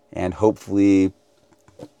and hopefully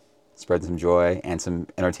spread some joy and some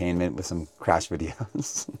entertainment with some crash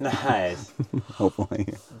videos. Nice.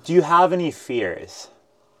 Hopefully. Do you have any fears?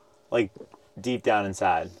 Like, deep down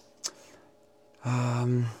inside?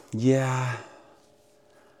 Yeah.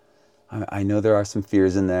 I know there are some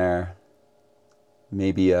fears in there.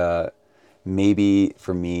 Maybe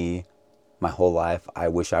for me, my whole life, I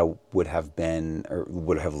wish I would have been, or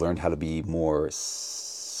would have learned how to be more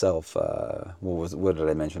what did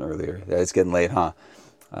I mention earlier? It's getting late, huh?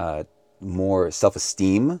 More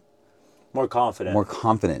self-esteem. More confident. More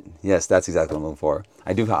confident. Yes, that's exactly what I'm looking for.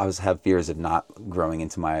 I always have fears of not growing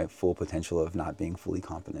into my full potential, of not being fully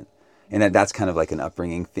confident. And that's kind of like an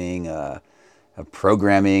upbringing thing, a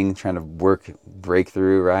programming, trying to break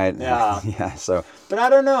through, right? Yeah. Yeah, so. But I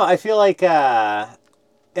don't know. I feel like, and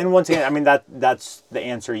once again, I mean, that's the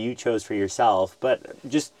answer you chose for yourself. But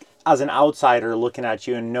just as an outsider looking at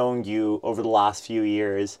you and knowing you over the last few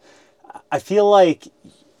years, I feel like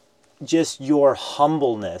just your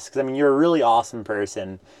humbleness, because I mean, you're a really awesome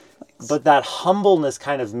person, but that humbleness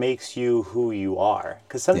kind of makes you who you are.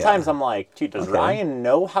 Because sometimes I'm like, dude, does Ryan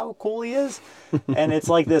know how cool he is? And it's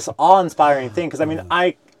like this awe-inspiring thing. Because I mean,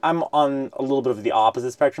 I'm on a little bit of the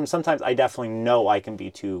opposite spectrum. Sometimes I definitely know I can be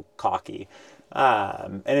too cocky.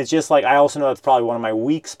 And it's just like, I also know that's probably one of my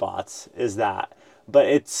weak spots, is that. But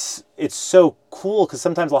it's so cool, because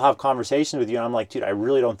sometimes I'll have conversations with you and I'm like, dude, I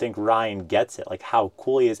really don't think Ryan gets it, like how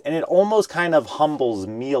cool he is. And it almost kind of humbles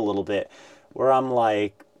me a little bit, where I'm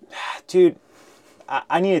like, dude,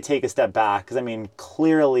 I need to take a step back, because I mean,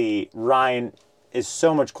 clearly Ryan is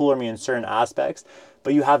so much cooler than me in certain aspects,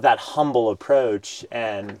 but you have that humble approach,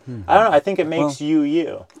 and I don't know, I think it makes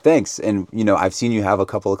you. Thanks. And, I've seen you have a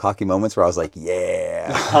couple of cocky moments where I was like,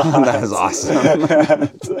 yeah, that was awesome.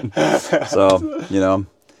 So,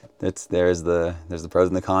 there's the pros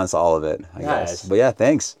and the cons to all of it, I guess. But yeah,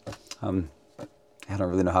 thanks. I don't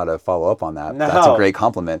really know how to follow up on that. No. That's a great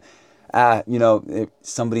compliment. I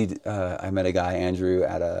met a guy, Andrew,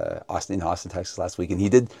 at Austin, Texas last week, and he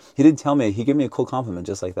did tell me, he gave me a cool compliment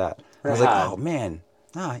just like that. Right. I was like, oh man,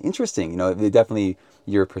 interesting. Definitely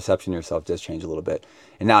your perception of yourself does change a little bit.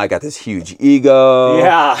 And now I got this huge ego.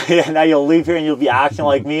 Yeah. Now you'll leave here and you'll be acting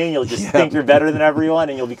like me, and you'll just think you're better than everyone,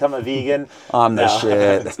 and you'll become a vegan. I'm the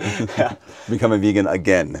shit. Become a vegan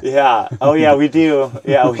again. Yeah. Oh yeah, we do.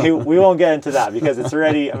 Yeah, we won't get into that, because it's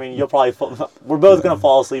already, I mean, you'll probably, we're both going to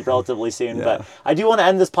fall asleep relatively soon. Yeah. But I do want to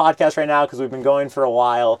end this podcast right now, because we've been going for a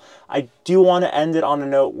while. I do want to end it on a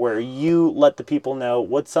note where you let the people know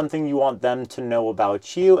what's something you want them to know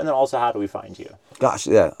about you, and then also, how do we find you? Gosh,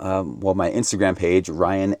 yeah. Well, my Instagram page,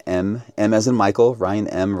 Ryan M as in Michael, Ryan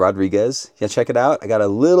M Radriguez. Yeah, check it out. I got a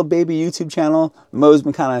little baby YouTube channel. Mo's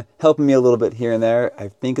been kind of helping me a little bit here and there. I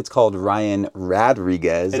think it's called Ryan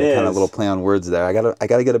Radriguez. It is. Kind of a little play on words there. I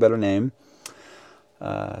gotta get a better name.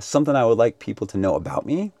 Something I would like people to know about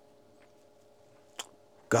me.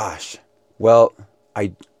 Gosh, well,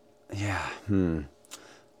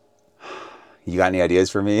 You got any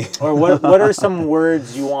ideas for me? Or what are some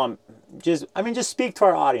words you want? Just speak to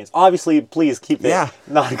our audience. Obviously, please keep it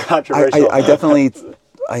non-controversial. I definitely,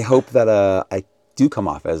 I hope that I do come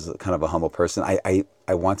off as kind of a humble person. I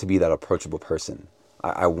want to be that approachable person.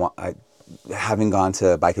 Having gone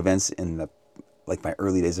to bike events in my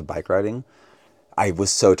early days of bike riding, I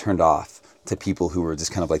was so turned off to people who were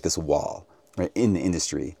just kind of like this wall, right, in the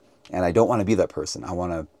industry. And I don't want to be that person. I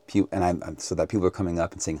want to, so that people are coming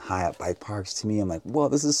up and saying hi at bike parks to me. I'm like, whoa,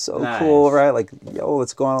 this is so cool, right? Like, yo,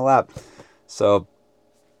 let's go on a lap. So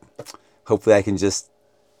hopefully I can just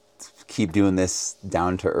keep doing this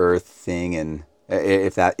down to earth thing, and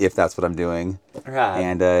if that's what I'm doing, right.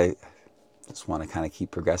 And just want to kind of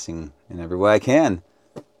keep progressing in every way I can.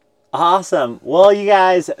 Awesome. Well, you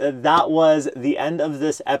guys, that was the end of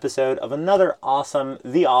this episode of another The Awesome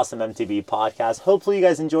MTB podcast. Hopefully you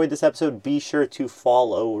guys enjoyed this episode. Be sure to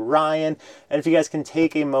follow Ryan. And if you guys can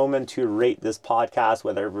take a moment to rate this podcast,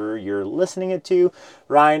 whatever you're listening it to.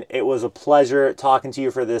 Ryan, it was a pleasure talking to you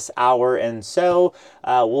for this hour. And so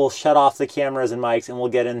we'll shut off the cameras and mics, and we'll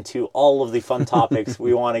get into all of the fun topics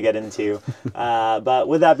we want to get into. But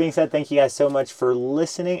with that being said, thank you guys so much for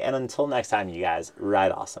listening. And until next time, you guys,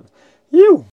 ride awesome. You.